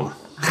hundreds of them.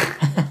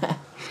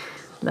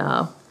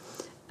 No.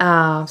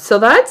 So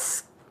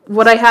that's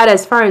what I had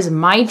as far as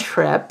my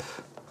trip.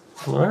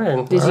 All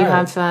right. Did you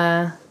have?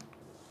 Well,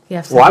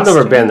 I've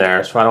never been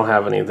there, so I don't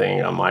have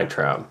anything on my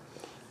trip.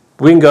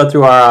 We can go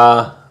through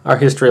our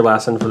history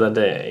lesson for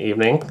the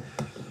evening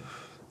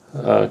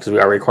because we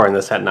are recording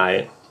this at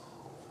night.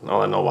 I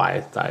don't know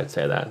why I'd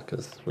say that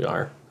because we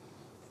are.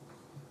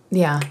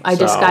 Yeah, I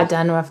just got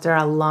done after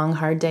a long,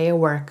 hard day of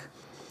work.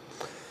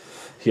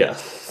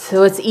 Yes.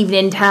 So it's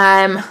evening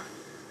time.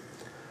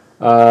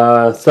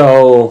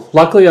 So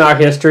luckily in our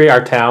history,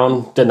 our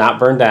town did not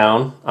burn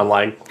down,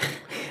 unlike.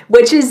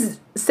 Which is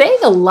saying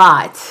a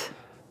lot.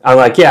 I'm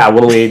like,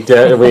 when we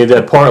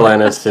did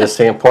Portland, it's just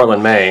saying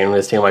Portland, Maine.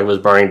 It seemed like it was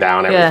burning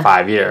down every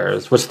 5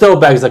 years, which still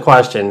begs the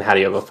question: how do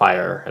you have a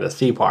fire at a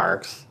sea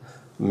parks?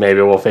 Maybe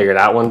we'll figure it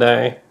out one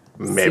day.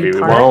 Maybe we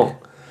won't.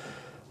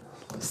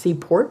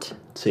 Seaport?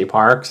 Sea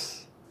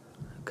parks.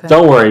 Okay.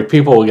 Don't worry,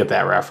 people will get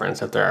that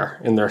reference if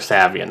they're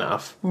savvy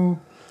enough. I'm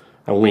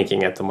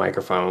winking at the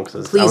microphone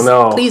because I don't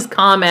know. Please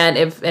comment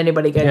if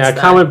anybody gets that.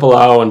 Comment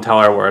below and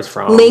tell her where it's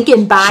from. Link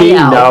in bio. She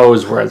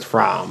knows where it's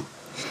from.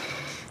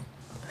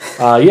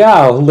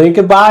 Link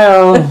in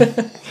bio.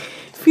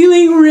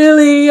 Feeling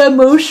really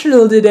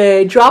emotional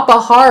today. Drop a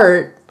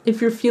heart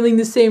if you're feeling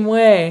the same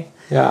way.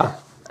 Yeah.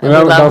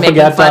 Remember, don't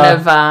forget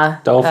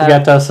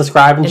to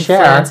subscribe and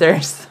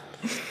influencers.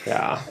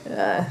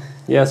 Share.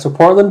 Yeah. So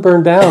Portland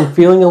burned down.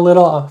 Feeling a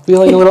little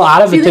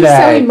out of it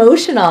today. Feeling so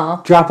emotional.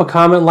 Drop a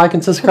comment, like,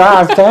 and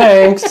subscribe.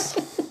 Thanks.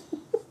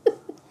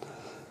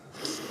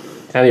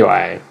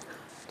 Anyway.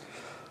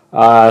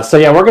 We're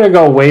going to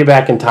go way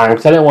back in time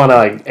because I didn't want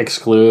to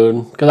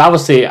exclude, because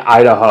obviously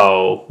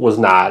Idaho was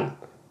not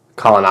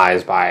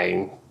colonized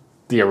by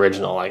the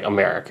original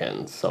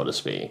Americans, so to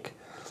speak.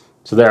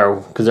 So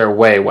they're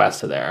way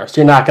west of there.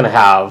 So you're not going to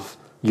have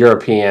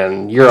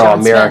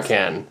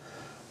Euro-American.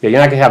 Yeah, you're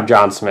not going to have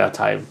John Smith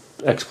type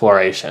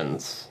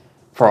explorations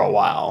for a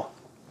while.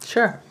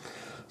 Sure.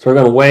 So we're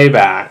going way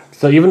back.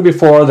 So even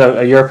before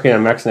the European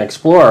and Mexican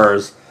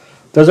explorers,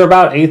 there's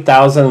about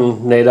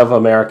 8,000 Native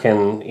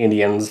American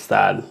Indians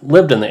that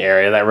lived in the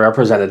area that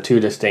represented two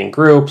distinct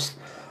groups,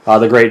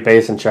 the Great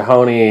Basin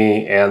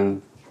Shoshone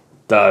and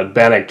the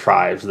Bannock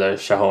tribes, the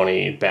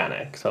Shoshone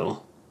Bannock.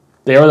 So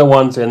they were the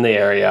ones in the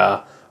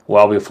area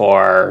well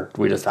before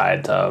we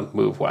decided to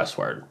move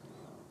westward.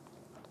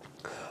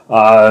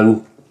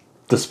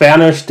 The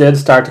Spanish did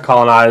start to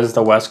colonize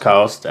the West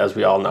Coast, as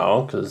we all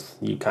know, because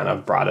you kind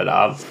of brought it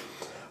up.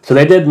 So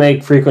they did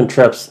make frequent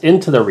trips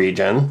into the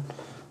region,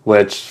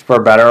 which, for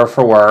better or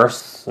for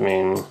worse, I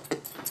mean,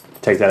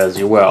 take that as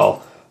you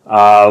will.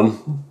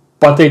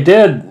 But they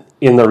did,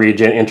 in the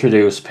region,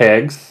 introduce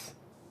pigs,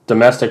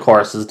 domestic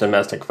horses,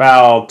 domestic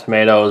fowl,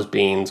 tomatoes,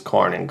 beans,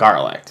 corn, and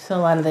garlic. So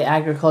a lot of the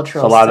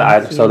agricultural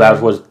So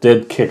that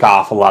did kick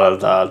off a lot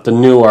of the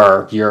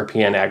newer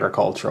European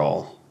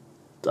agricultural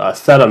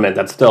settlement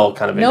that still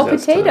kind of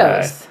exists today. No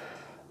potatoes.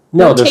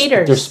 No,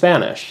 they're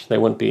Spanish. They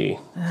wouldn't be.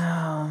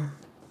 Oh.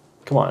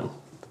 Come on.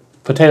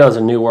 Potatoes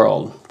a New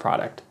World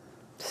product.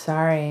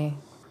 Sorry.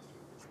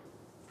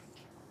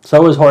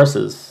 So is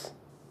horses.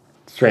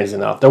 Strange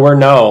enough. There were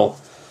no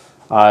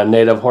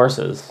native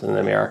horses in the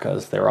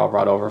Americas. They were all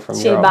brought over from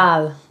Europe.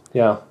 Cheval.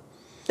 Yeah.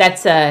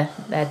 That's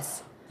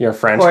your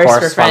French course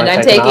course for French.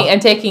 I'm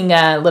taking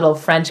little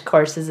French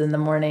courses in the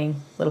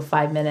morning, little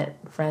 5-minute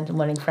French. I'm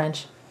learning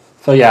French.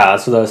 So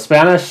the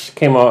Spanish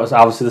came out.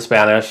 Obviously, the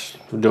Spanish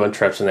were doing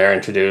trips in there,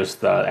 introduced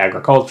the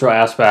agricultural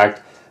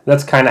aspect.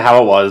 That's kind of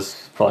how it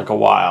was for like a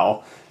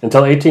while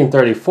until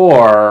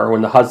 1834,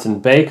 when the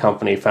Hudson Bay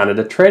Company founded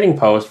a trading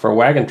post for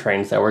wagon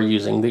trains that were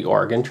using the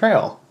Oregon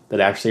Trail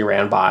that actually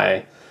ran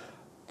by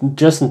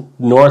just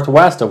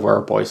northwest of where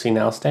Boise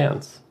now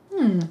stands,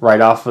 right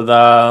off of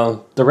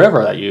the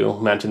river that you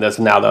mentioned. That's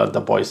now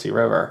the Boise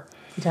River.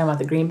 You talking about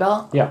the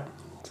Greenbelt? Yeah,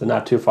 so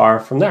not too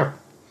far from there.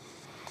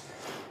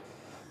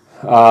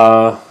 See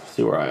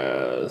where I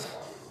was.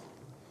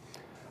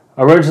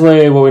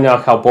 Originally, what we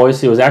now call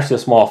Boise was actually a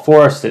small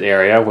forested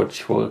area,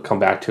 which we'll come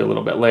back to a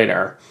little bit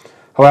later.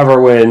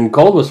 However, when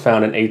gold was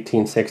found in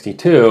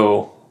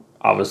 1862,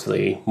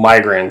 obviously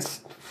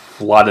migrants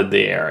flooded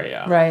the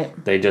area. Right.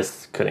 They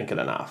just couldn't get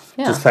enough.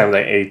 Yeah. Just time the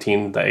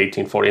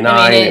 1849.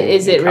 I mean,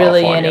 is it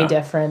really California. any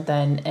different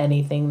than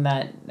anything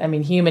that, I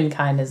mean,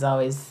 humankind is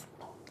always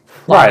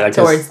right, like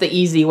towards the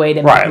easy way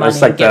to make money,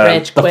 it's like get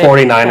rich the quick.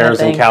 49ers kind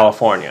of in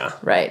California.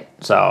 Right.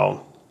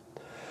 So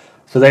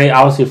they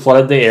obviously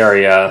flooded the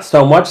area,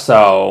 so much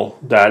so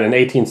that in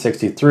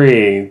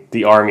 1863,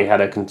 the Army had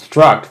to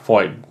construct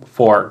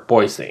Fort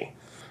Boise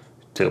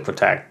to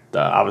protect,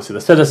 obviously,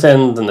 the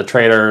citizens and the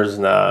traders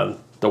and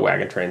the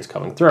wagon trains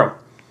coming through.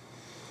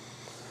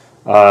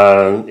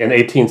 In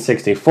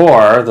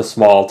 1864, the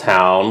small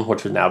town,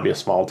 which would now be a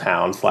small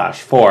town /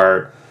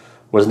 fort,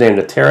 was named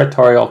the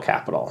territorial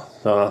capital.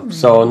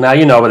 So now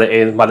you know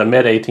by the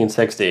mid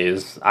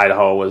 1860s,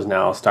 Idaho was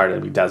now starting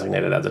to be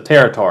designated as a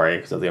territory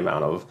because of the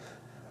amount of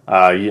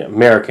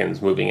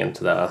Americans moving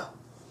into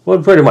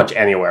pretty much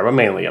anywhere, but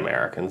mainly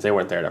Americans. They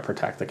weren't there to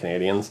protect the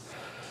Canadians.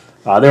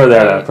 They were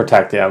there to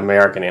protect the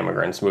American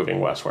immigrants moving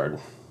westward,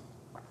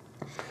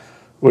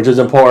 which is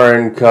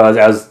important because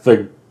as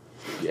the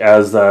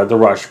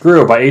rush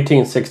grew, by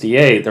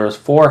 1868 there was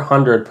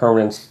 400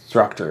 permanent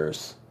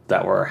structures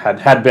that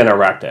had been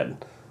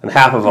erected, and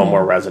half of them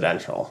were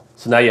residential.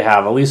 So now you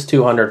have at least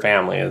 200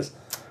 families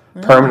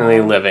permanently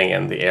living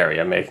in the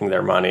area, making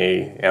their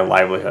money and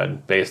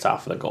livelihood based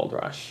off of the gold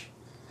rush.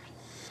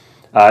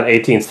 In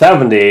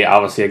 1870,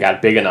 obviously it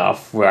got big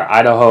enough where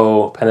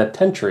Idaho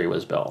Penitentiary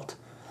was built.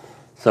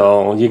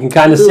 So you can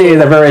kind of see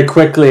that very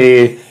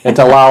quickly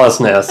into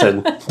lawlessness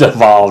and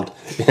devolved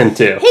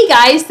into. Hey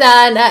guys,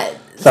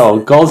 so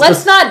gold's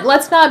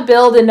let's not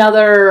build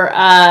another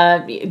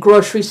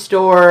grocery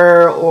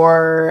store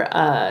or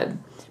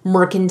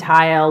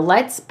mercantile.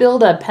 Let's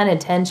build a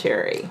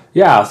penitentiary.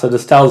 Yeah, so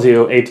this tells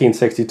you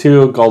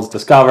 1862, gold's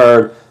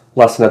discovered.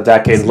 Less than a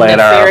decade later,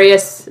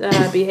 nefarious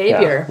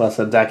behavior. Yeah, less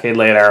than a decade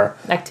later,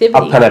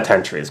 activity. A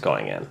penitentiary is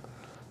going in.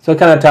 So it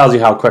kind of tells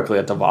you how quickly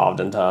it devolved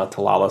into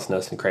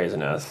lawlessness and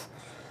craziness.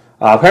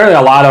 Apparently,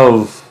 a lot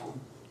of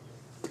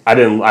I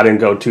didn't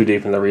go too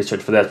deep in the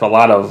research for this, but a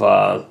lot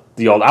of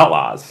the old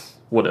outlaws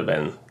would have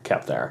been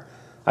kept there.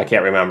 I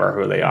can't remember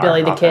who they are.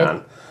 Billy the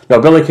Kid.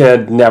 No, Billy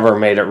Kid never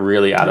made it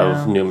really out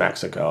of New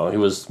Mexico. He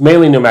was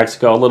mainly New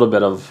Mexico, a little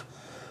bit of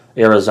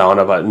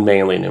Arizona, but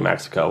mainly New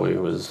Mexico. He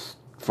was,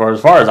 for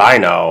as far as I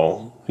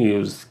know, he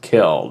was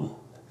killed.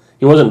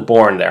 He wasn't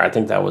born there. I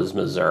think that was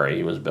Missouri.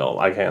 He was built.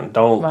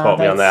 Don't quote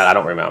me on that. I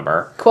don't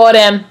remember. Quote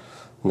him.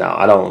 No,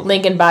 I don't.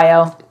 Link in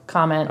bio.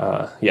 Comment.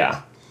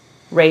 Yeah.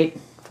 Rate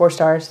 4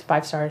 stars,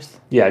 5 stars.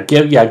 Yeah,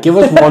 give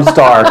us 1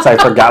 star because I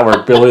forgot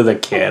where Billy the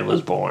Kid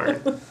was born.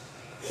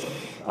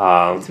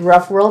 It's a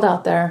rough world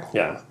out there.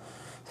 Yeah.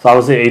 So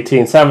obviously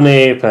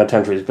 1870,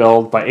 penitentiary is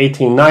built. By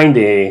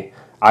 1890,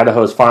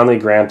 Idaho is finally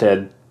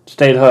granted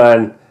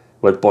statehood,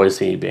 with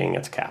Boise being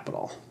its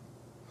capital.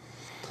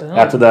 Boom.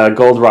 After the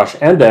gold rush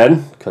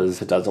ended,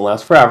 because it doesn't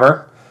last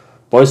forever,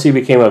 Boise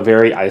became a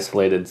very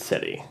isolated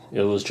city.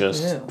 It was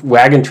just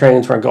wagon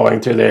trains weren't going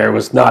through there. It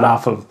was not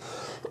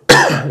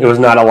it was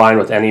not aligned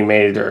with any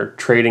major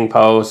trading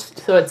post.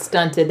 So it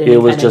stunted. It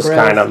was just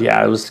kind of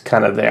it was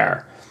kind of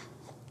there.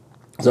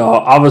 So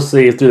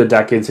obviously through the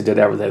decades they did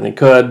everything they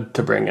could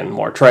to bring in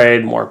more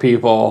trade, more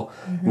people.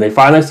 Mm-hmm. And they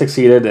finally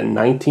succeeded in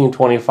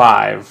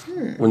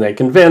 1925 when they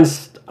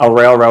convinced a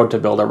railroad to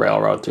build a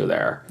railroad through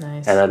there.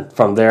 Nice. And then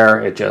from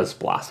there, it just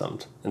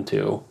blossomed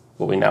into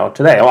what we know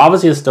today. Well,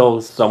 obviously, it's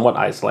still somewhat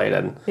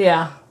isolated.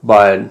 Yeah.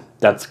 But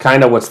that's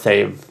kind of what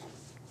saved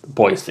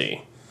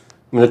Boise.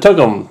 I mean, it took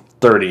them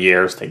 30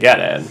 years to get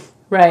it.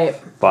 Right.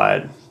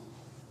 But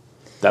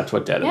that's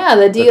what did it. Yeah,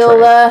 the deal,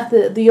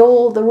 the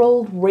old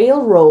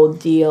railroad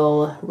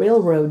deal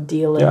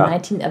in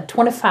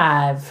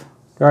 1925.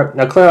 All right.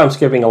 Now, clearly, I'm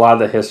skipping a lot of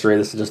the history.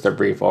 This is just a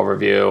brief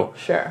overview.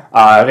 Sure.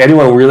 If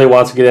anyone really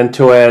wants to get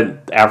into it,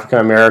 African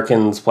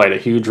Americans played a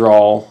huge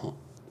role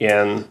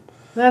in.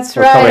 That's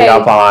we're right. We're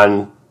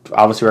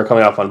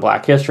coming up on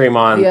Black History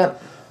Month.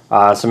 Yep.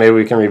 So maybe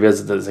we can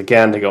revisit this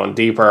again to go in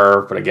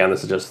deeper. But again,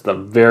 this is just the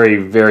very,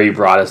 very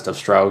broadest of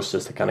strokes,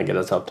 just to kind of get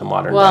us up to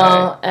modern day.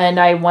 Well, and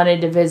I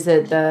wanted to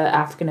visit the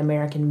African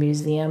American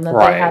Museum that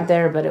they had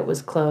there, but it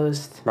was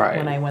closed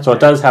when I went there. So it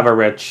does have a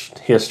rich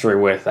history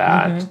with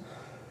that.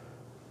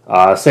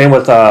 Same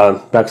with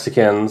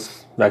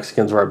Mexicans.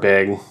 Mexicans were a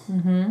big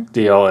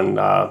deal in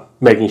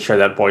making sure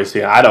that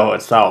Boise, Idaho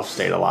itself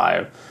stayed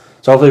alive.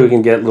 So hopefully we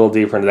can get a little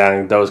deeper into that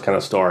and those kind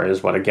of stories.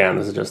 But again,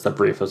 this is just the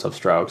briefest of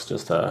strokes,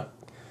 just to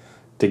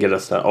get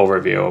us an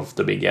overview of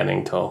the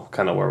beginning till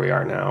kind of where we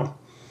are now.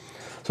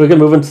 So we can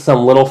move into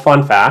some little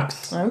fun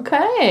facts.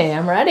 Okay,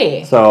 I'm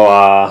ready.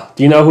 So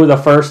do you know who the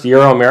first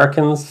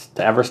Euro-Americans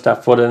to ever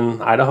step foot in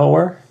Idaho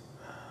were?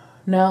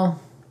 No.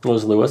 It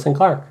was Lewis and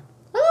Clark.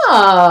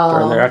 Oh.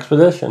 During their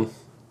expedition.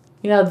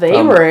 You know,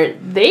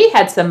 they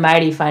had some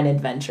mighty fine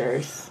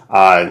adventures.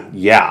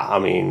 Yeah, I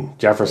mean,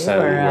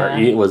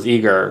 Jefferson was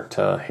eager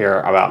to hear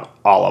about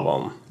all of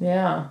them.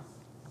 Yeah.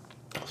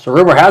 So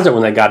rumor has it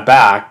when they got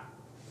back,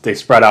 they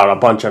spread out a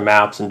bunch of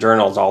maps and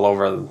journals all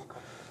over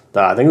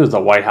I think it was the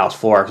White House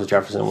floor, because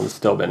Jefferson was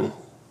still been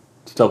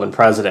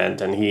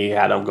president, and he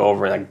had them go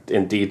over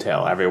in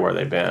detail everywhere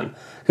they've been.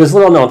 Because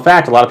little known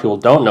fact, a lot of people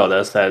don't know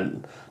this, that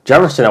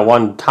Jefferson at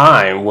one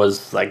time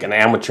was like an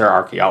amateur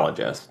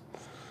archaeologist.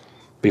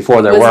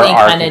 Before there Wasn't he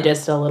kind of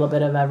just a little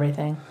bit of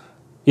everything?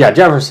 Yeah,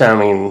 Jefferson, I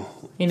mean,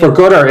 for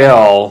good or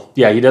ill,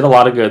 yeah, he did a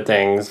lot of good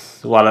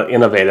things, a lot of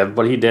innovative,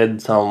 but he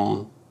did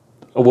some,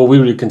 what we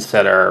would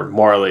consider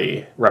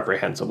morally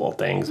reprehensible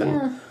things,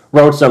 and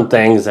wrote some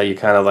things that you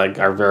kind of like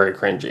are very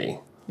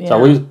cringy. Yeah. So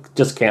we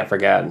just can't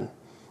forget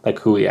like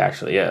who he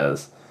actually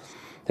is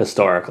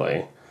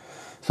historically.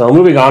 So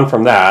moving on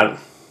from that,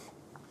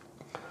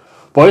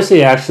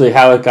 Boise actually,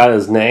 how it got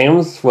its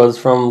names was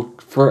from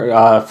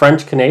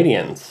French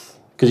Canadians.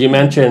 Because you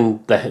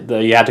mentioned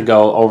you had to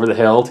go over the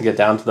hill to get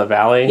down to the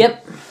valley.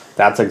 Yep.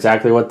 That's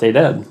exactly what they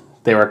did.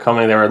 They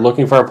were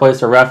looking for a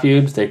place of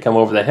refuge. They'd come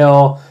over the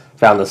hill,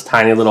 found this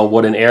tiny little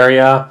wooden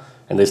area,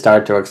 and they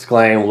started to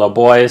exclaim, Le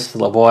Bois,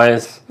 Le Bois,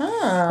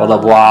 or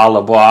Le Bois,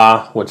 Le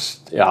Bois, which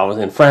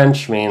in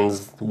French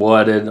means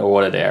wooded or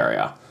wooded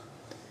area.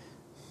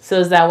 So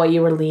is that what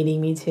you were leading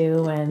me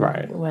to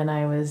when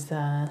I was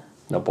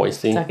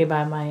Boise? talking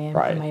about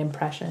my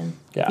impression?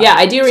 Yeah,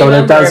 I do remember.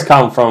 So it does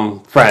come from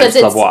French,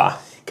 Le Bois.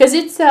 Because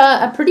it's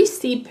a pretty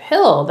steep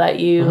hill that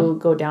you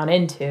go down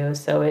into,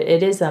 so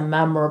it is a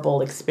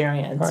memorable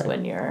experience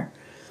when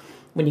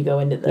you go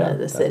into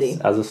the city.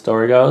 As the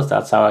story goes,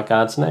 that's how it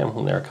got its name,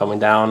 when they were coming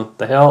down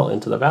the hill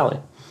into the valley.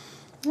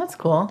 That's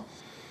cool.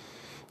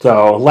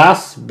 So,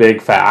 last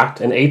big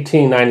fact, in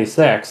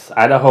 1896,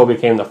 Idaho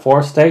became the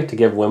fourth state to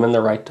give women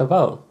the right to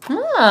vote.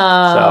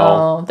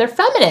 Oh, so, they're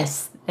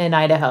feminists in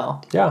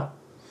Idaho. Yeah.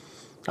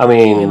 I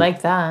mean... We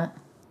like that.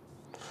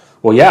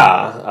 Well,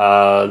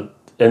 yeah.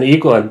 And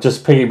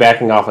just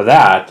piggybacking off of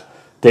that,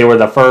 they were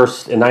the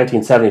first, in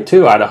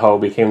 1972, Idaho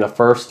became the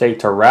first state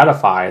to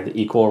ratify the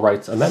Equal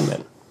Rights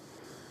Amendment.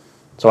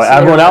 So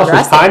everyone else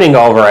was pining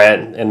over it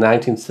in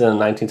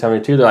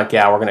 1972. They're like,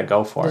 yeah, we're going to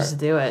go for it. Just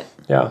do it.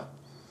 Yeah.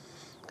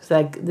 Because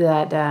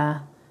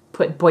that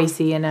put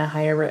Boise in a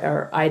higher,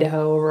 or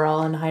Idaho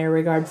overall in higher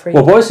regard for you.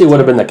 Well, Boise would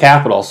have been the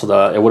capital,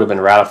 so it would have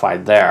been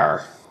ratified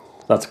there.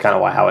 That's kind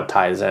of how it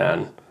ties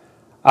in.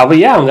 But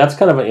yeah, that's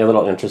kind of a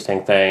little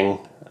interesting thing.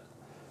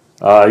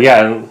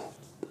 And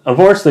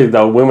unfortunately,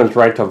 the women's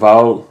right to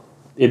vote,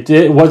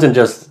 it wasn't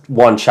just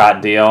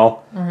one-shot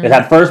deal. Mm-hmm. It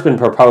had first been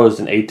proposed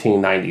in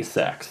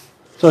 1896.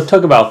 So it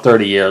took about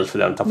 30 years for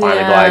them to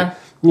finally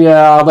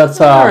let's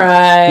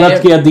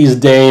get these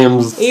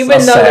dames even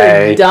though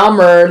they're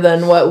dumber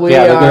than what we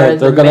are.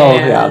 They're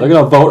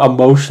gonna vote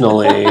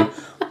emotionally,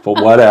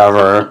 but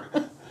whatever.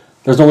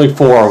 There's only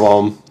 4 of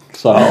them,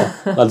 so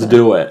let's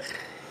do it.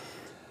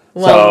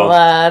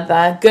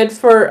 Well, good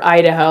for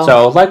Idaho.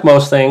 So, like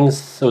most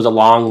things, it was a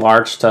long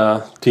march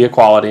to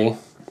equality.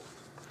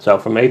 So,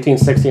 from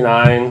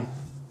 1869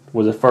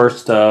 was the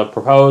first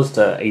proposed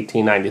to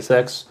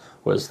 1896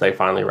 was they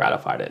finally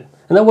ratified it,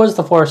 and that was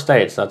the 4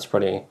 states. That's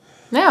pretty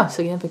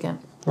significant.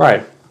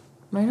 Right.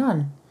 Right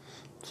on.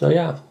 So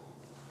yeah.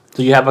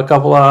 Do you have a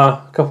couple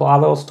odd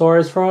little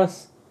stories for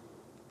us?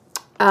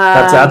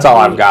 That's all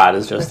I've got.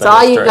 Is just that's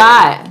all you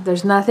got.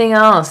 There's nothing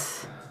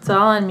else. It's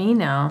all on me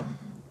now.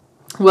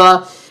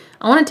 Well,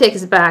 I want to take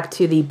us back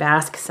to the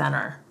Basque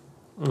Center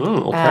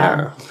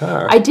Okay.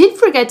 I did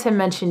forget to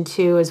mention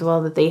too, as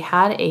well, that they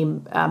had a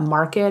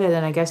market, and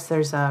then I guess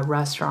there's a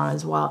restaurant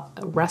as well.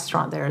 A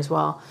restaurant there as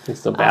well.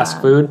 It's the Basque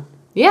food.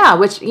 Yeah,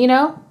 which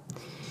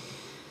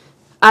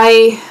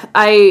I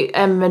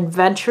am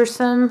adventurous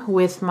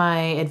with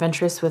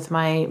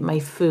my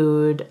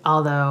food.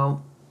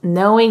 Although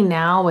knowing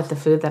now with the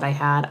food that I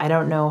had, I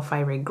don't know if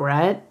I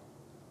regret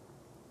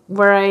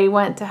where I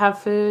went to have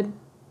food.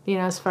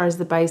 As far as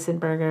the bison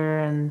burger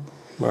and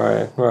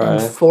Right.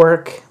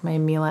 Fork, my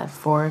meal at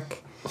Fork.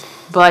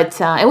 But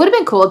it would have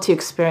been cool to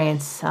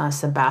experience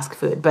some Basque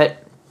food.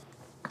 But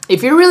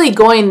if you're really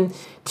going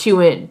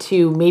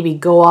to maybe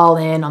go all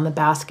in on the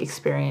Basque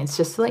experience,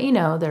 just to let you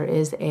know, there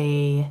is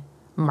a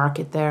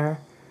market there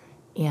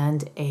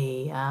and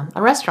a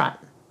restaurant,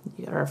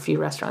 or a few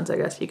restaurants, I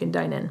guess, you can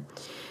dine in.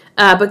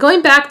 But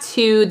going back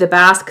to the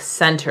Basque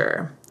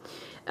Center,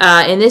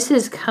 and this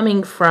is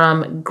coming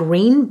from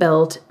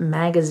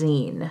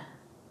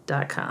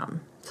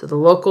greenbeltmagazine.com. So the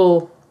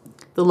local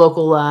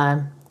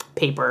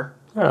paper,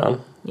 Yeah.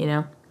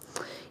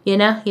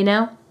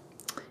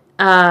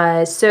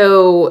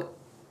 So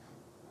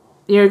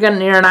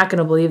you're not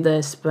gonna believe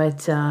this, but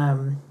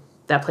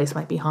that place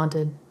might be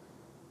haunted.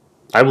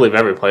 I believe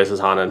every place is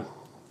haunted.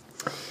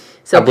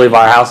 So I believe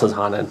our house is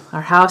haunted.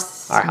 Our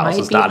house might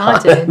is be not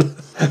haunted.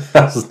 Our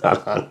house is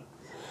not haunted.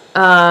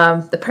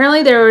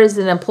 Apparently, there was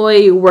an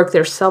employee who worked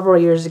there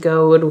several years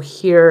ago who would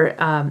hear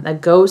a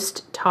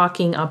ghost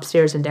talking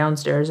upstairs and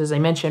downstairs. As I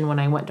mentioned, when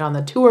I went down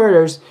the tour,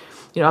 there's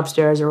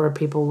upstairs where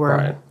people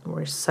were,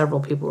 where several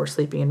people were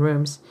sleeping in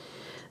rooms.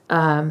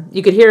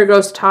 You could hear a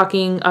ghost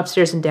talking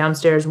upstairs and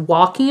downstairs,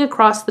 walking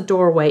across the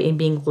doorway and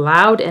being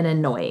loud and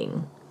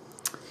annoying.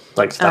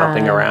 Like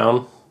stomping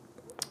around.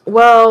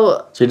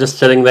 Well, So you're just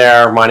sitting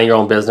there minding your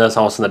own business.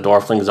 All of a sudden the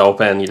door flings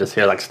open. You just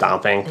hear like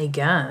stomping. I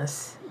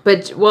guess.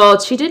 But,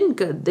 they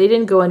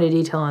didn't go into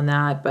detail on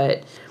that,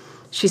 but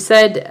she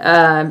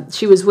said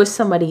she was with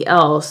somebody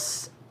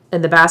else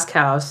in the Basque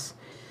house,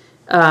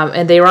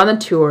 and they were on the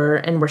tour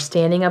and were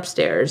standing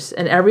upstairs,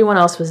 and everyone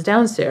else was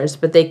downstairs,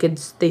 but they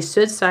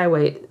stood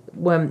sideways.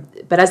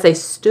 But as they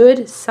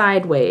stood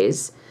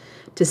sideways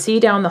to see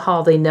down the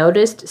hall, they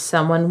noticed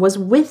someone was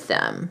with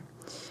them.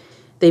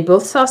 They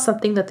both saw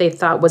something that they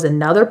thought was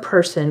another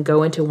person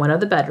go into one of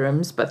the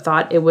bedrooms, but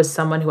thought it was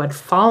someone who had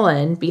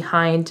fallen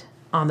behind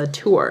on the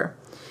tour.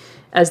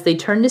 As they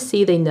turned to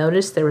see, they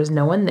noticed there was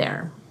no one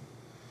there.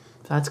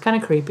 So that's kind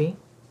of creepy.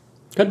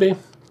 Could be.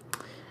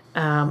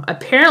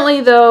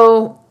 Apparently,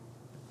 though,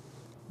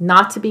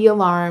 not to be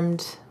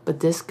alarmed, but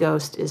this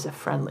ghost is a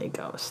friendly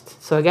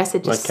ghost. So I guess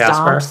it just Like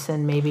Casper? stomps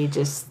and maybe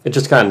just It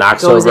just kind of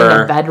knocks goes over.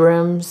 into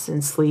bedrooms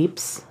and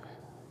sleeps.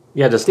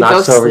 Yeah, just The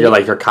knocks ghost over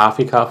sleep. your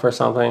coffee cup or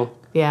something.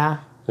 Yeah.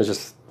 It's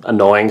just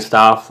annoying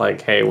stuff.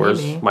 Like, hey,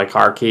 where's Maybe. my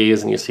car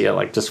keys? And you see it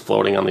like just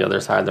floating on the other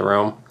side of the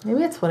room. Maybe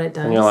that's what it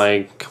does. And you're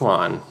like, come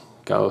on,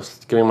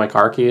 ghost, give me my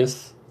car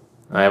keys.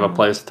 I have a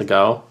place to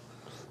go.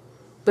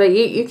 But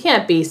you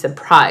can't be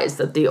surprised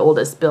that the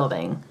oldest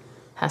building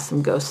has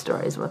some ghost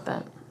stories with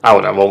it. I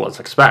would have almost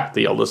expect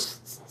the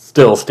oldest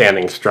still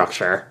standing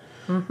structure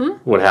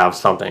would have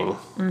something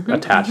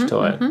attached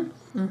to it.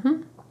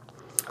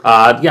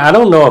 Yeah, I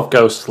don't know if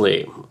ghosts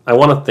sleep. I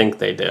want to think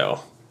they do.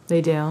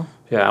 They do.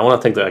 Yeah, I want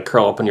to think that I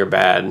curl up in your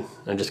bed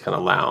and just kind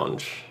of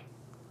lounge.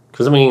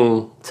 Because, I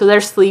mean, So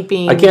they're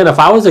sleeping. again, if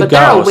I was a But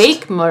ghost... they're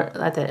awake more.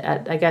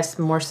 I guess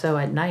more so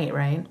at night,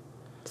 right?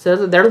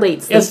 So they're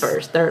late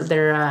sleepers.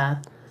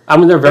 They're I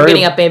mean, they're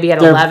getting up maybe at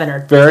they're 11 or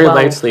very 12.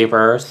 late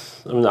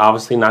sleepers. I mean,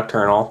 obviously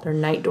nocturnal. They're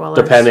night dwellers.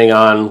 Depending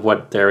on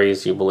what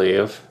theories you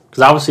believe.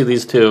 Because obviously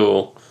these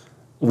two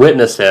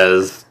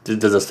witnesses,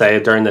 does it say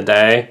during the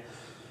day?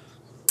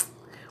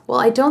 Well,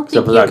 I don't So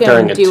think was you that can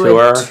during a do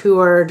tour? a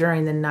tour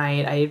during the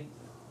night.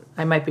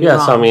 I might be Yeah,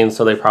 wrong. so I mean,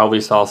 so they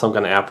probably saw some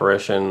kind of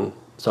apparition,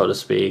 so to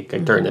speak,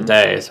 like during the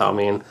day. So I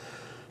mean,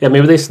 yeah,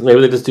 maybe they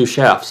just do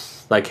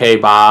shifts. Like, hey,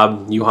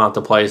 Bob, you haunt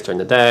the place during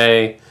the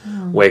day.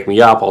 Wake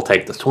me up, I'll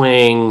take the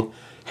swing.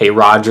 Hey,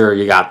 Roger,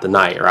 you got the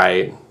night,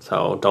 right?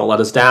 So don't let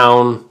us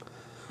down.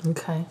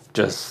 Okay.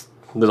 Just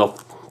little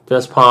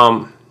fist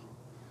pump,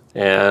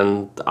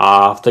 and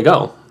off they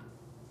go.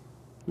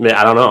 I mean,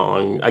 I don't know.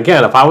 I mean,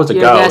 again, if I was a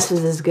Your ghost, guess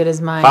is as good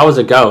as mine. if I was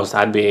a ghost,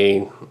 I'd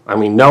be. I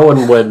mean, no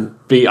one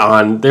would be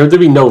on. There'd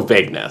be no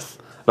vagueness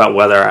about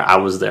whether I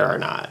was there or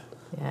not.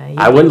 Yeah,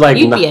 I would like.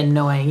 You'd be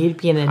annoying. You'd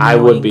be an annoying. I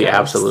would be ghost.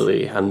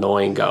 absolutely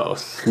annoying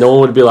ghost. No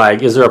one would be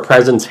like, "Is there a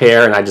presence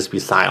here?" And I'd just be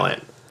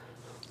silent.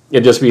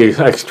 It'd just be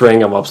a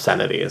string of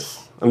obscenities,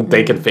 and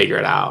they could figure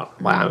it out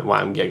why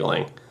I'm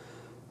giggling.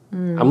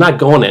 I'm not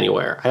going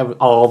anywhere. I have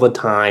all the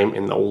time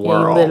in the You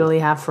world. literally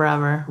have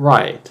forever.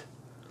 Right.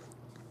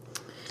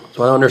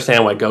 So I don't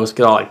understand why ghosts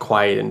get all like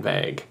quiet and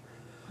vague.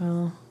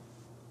 I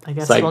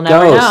guess It's like we'll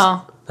never ghost.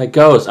 know. Like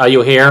ghost. Are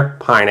you here?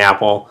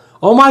 Pineapple.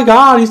 Oh my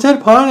God, he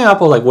said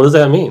pineapple. Like, what does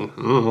that mean?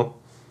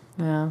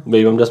 Mm-hmm. Yeah,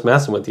 Maybe I'm just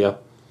messing with you.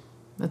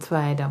 that's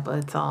why I don't. But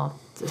it's all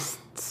just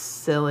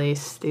silly,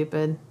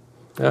 stupid,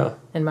 Yeah.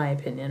 in my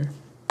opinion.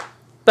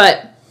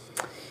 But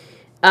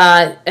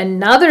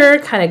Another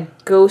kind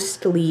of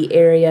ghostly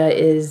area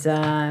is,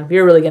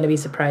 you're really going to be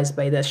surprised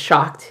by this,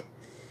 shocked.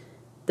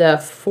 The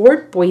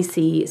Fort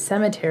Boise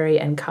Cemetery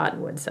and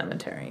Cottonwood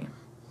Cemetery.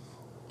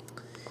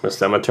 The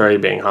cemetery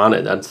being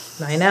haunted.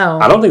 I know.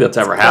 I don't think that's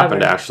ever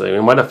happened, clever. actually. We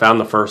might have found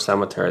the first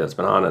cemetery that's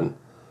been haunted.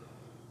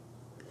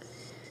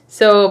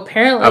 So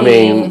apparently... I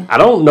mean, I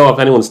don't know if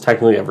anyone's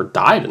technically ever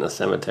died in a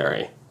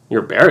cemetery.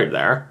 You're buried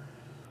there.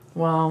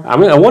 Well... I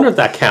mean, I wonder if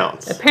that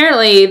counts.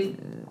 Apparently,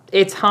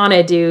 it's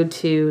haunted due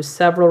to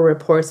several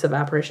reports of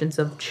apparitions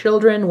of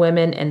children,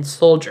 women, and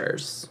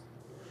soldiers.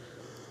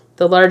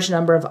 The large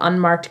number of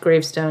unmarked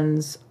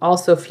gravestones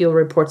also fuel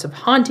reports of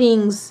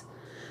hauntings.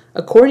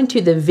 According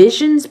to the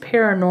Visions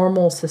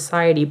Paranormal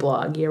Society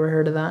blog. You ever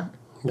heard of that?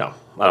 No,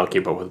 I don't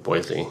keep up with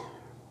Boise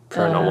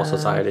paranormal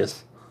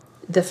societies.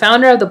 The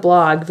founder of the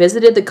blog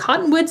visited the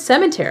Cottonwood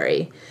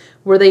Cemetery,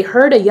 where they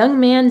heard a young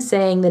man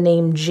saying the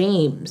name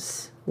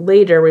James,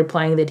 later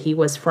replying that he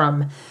was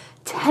from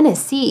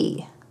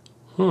Tennessee.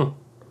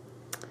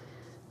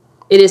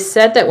 It is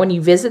said that when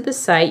you visit the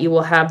site, you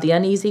will have the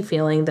uneasy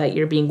feeling that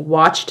you're being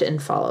watched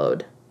and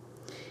followed.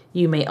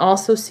 You may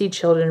also see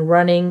children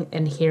running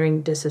and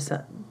hearing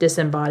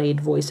disembodied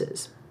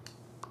voices.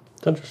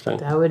 It's interesting.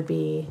 That would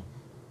be...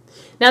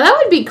 Now, that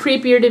would be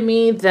creepier to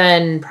me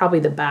than probably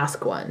the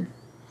Basque one.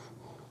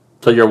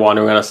 So you're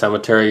wandering in a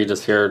cemetery, you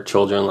just hear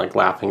children like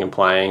laughing and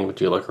playing,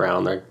 but you look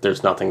around,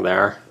 there's nothing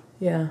there.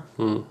 Yeah.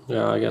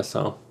 Yeah, I guess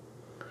so.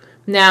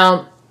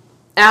 Now,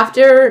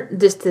 after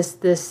this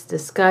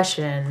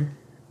discussion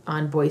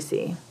on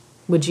Boise,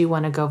 would you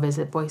want to go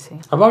visit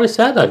Boise? I've already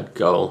said I'd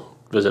go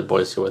visit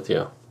Boise with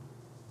you.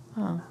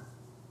 I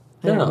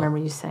don't remember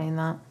you saying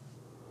that.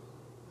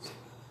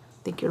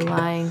 I think you're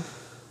lying.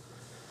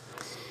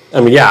 I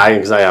mean, yeah,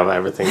 because I have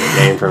everything to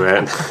gain from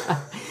it.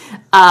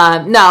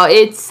 No,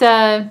 it's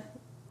a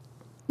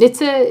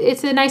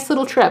nice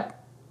little trip.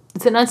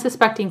 It's an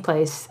unsuspecting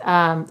place.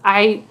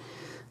 I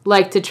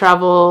like to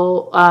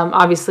travel,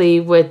 obviously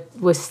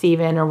with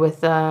Steven or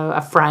with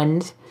a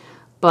friend,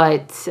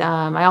 but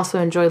I also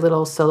enjoy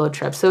little solo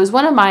trips. So it was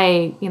one of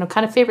my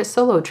kind of favorite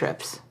solo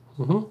trips.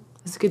 Mm-hmm.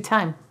 It was a good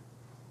time.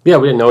 Yeah,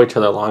 we didn't know each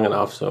other long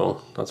enough,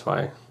 so that's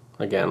why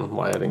I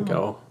didn't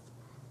go.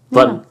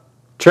 But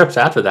trips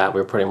after that,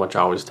 we were pretty much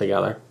always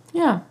together.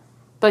 Yeah,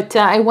 but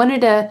I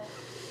wanted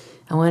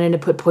to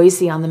put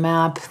Boise on the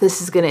map.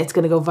 It's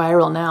gonna go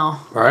viral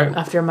now. Right.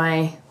 After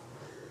my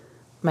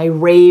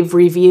rave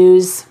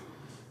reviews.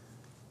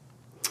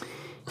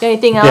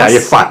 Anything else? Yeah, you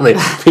finally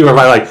people are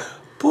probably like,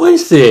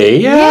 Boise,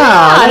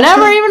 yeah. I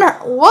never even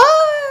heard.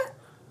 What?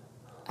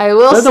 I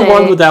will say. They're the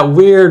ones with that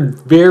weird,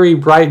 very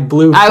bright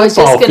blue football I was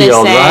just gonna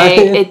field,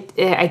 say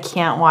right? I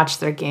can't watch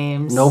their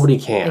games. Nobody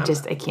can.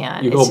 I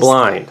can't. You go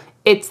blind.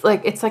 It's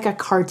like a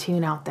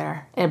cartoon out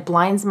there. It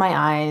blinds my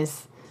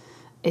eyes.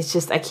 It's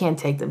just I can't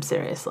take them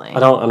seriously.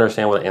 I don't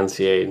understand what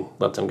NCAA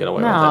lets them get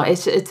away with it. No,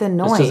 it's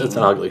annoying. It's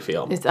an ugly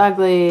field. It's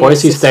ugly.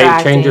 Boise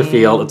State, change your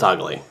field. It's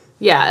ugly.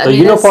 Yeah, the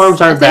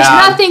uniforms aren't there's bad.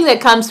 There's nothing that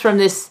comes from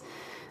this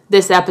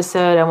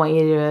episode. I want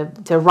you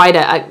to write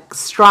a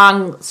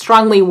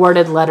strongly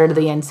worded letter to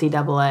the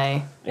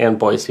NCAA and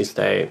Boise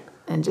State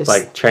and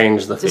just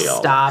change the field.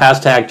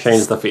 Stop. #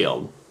 change the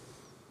field.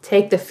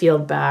 Take the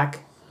field back.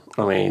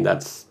 I mean,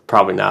 that's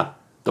probably not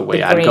the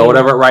way I'd go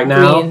whatever right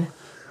now.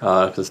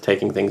 Because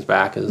taking things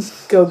back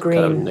is go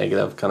green. Kind of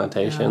negative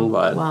connotation,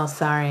 but well,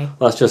 sorry.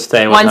 Let's just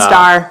stay with 1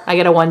 star. I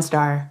get a 1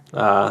 star.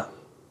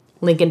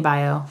 Link in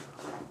bio.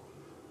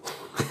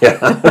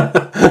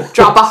 Yeah.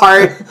 Drop a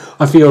heart.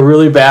 I feel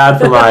really bad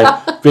for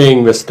my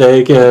being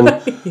mistaken.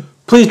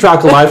 Please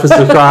drop a like and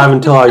subscribe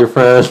and tell all your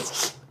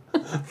friends.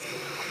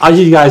 I'll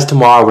see you guys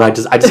tomorrow, but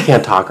I just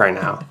can't talk right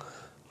now.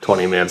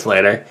 20 minutes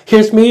later,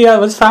 here's me at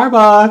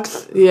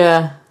Starbucks.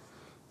 Yeah.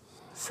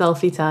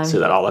 Selfie time. I see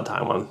that all the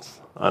time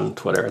on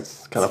Twitter.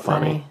 It's kind of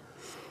funny.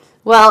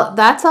 Well,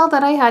 that's all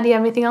that I had. Do you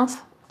have anything else?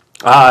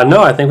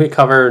 No, I think we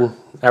covered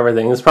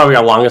everything. It's probably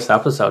our longest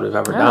episode we've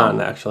ever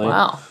done, actually.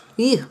 Wow.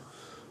 Ew.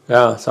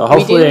 Yeah, so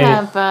hopefully... We do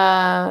have...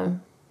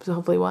 so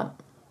hopefully what?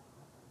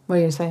 What are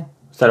you going to say?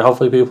 Said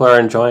hopefully people are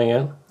enjoying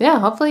it. Yeah,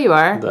 hopefully you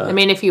are. I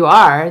mean, if you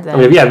are, then...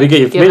 if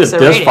you made it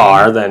this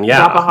far, then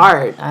yeah. Drop a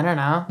heart. I don't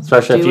know.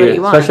 Especially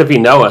if you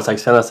know us,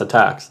 send us a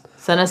text.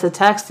 Send us a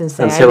text and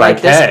say I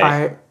like this hey.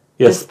 part.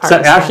 Yes, this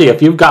part actually,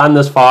 if you've gotten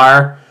this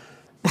far,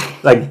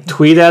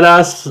 tweet at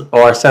us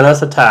or send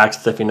us a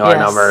text if you know our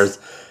numbers,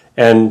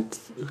 and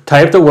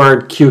type the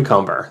word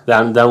cucumber.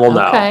 Then we'll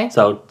know. Okay.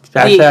 So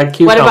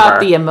 #cucumber. What about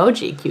the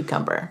emoji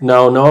cucumber?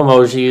 No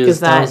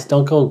emojis.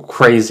 Don't go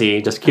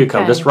crazy. Just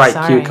cucumber. Just write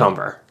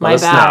cucumber. My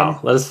Let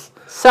bad. us know.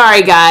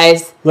 Sorry,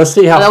 guys. Let's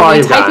see how far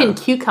you've gotten. When you type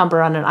in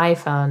cucumber on an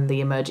iPhone,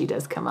 the emoji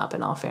does come up,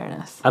 in all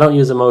fairness. I don't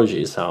use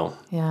emojis, so...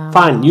 Yeah.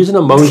 Fine, use an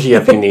emoji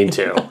if you need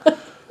to.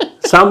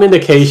 Some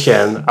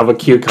indication of a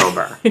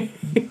cucumber.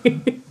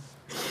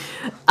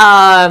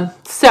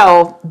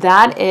 So,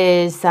 that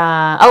is...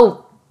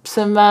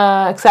 some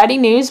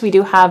exciting news. We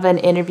do have an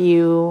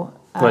interview...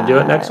 Want to do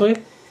it next week?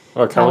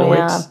 or coming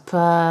weeks?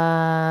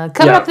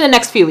 Coming up in the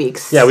next few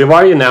weeks. Yeah, we've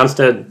already announced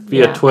it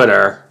via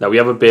Twitter that we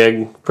have a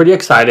big, pretty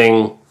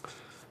exciting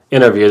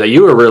interview that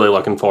you were really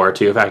looking forward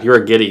to. In fact, you were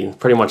giddy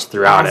pretty much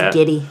throughout it.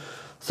 Giddy.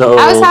 So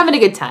I was having a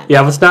good time.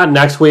 Yeah, if it's not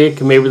next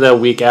week, maybe the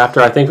week after.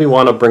 I think we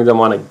want to bring them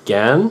on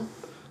again.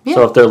 Yeah.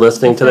 So if they're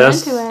listening to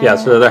this,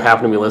 so they're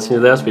happen to be listening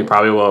to this, we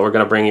probably will. We're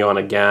going to bring you on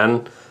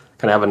again.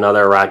 Kind of have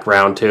another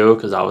round two,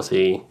 because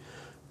obviously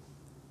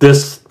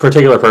this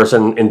particular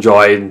person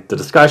enjoyed the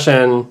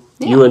discussion.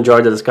 Yeah. You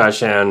enjoyed the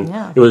discussion.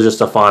 Yeah. It was just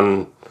a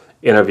fun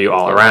interview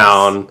all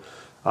around.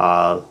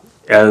 And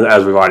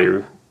as we've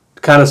already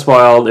kind of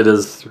spoiled, it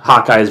is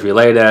Hawkeyes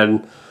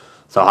related.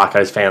 So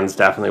Hawkeyes fans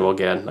definitely will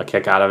get a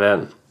kick out of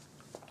it.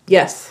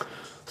 Yes.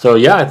 So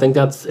yeah, I think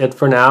that's it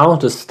for now.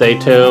 Just stay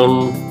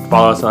tuned.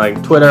 Follow us on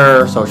like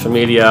Twitter, social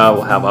media.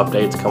 We'll have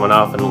updates coming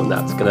up, and when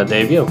that's going to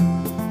debut.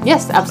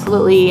 Yes,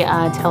 absolutely.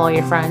 Tell all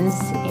your friends.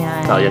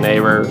 And tell your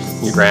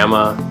neighbors, your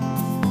grandma.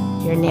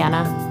 Your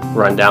Nana.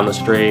 Run down the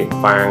street,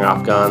 firing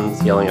off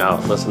guns, yelling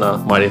out, listen to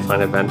Mighty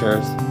Fine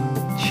Adventures.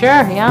 Sure,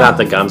 yeah. Not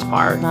the guns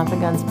part. Not the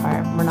guns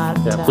part. We're not...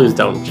 Yeah, please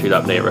don't shoot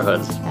up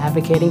neighborhoods.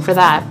 Advocating for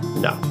that.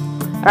 No.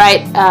 All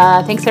right.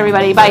 Thanks,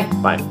 everybody. Bye.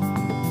 Bye.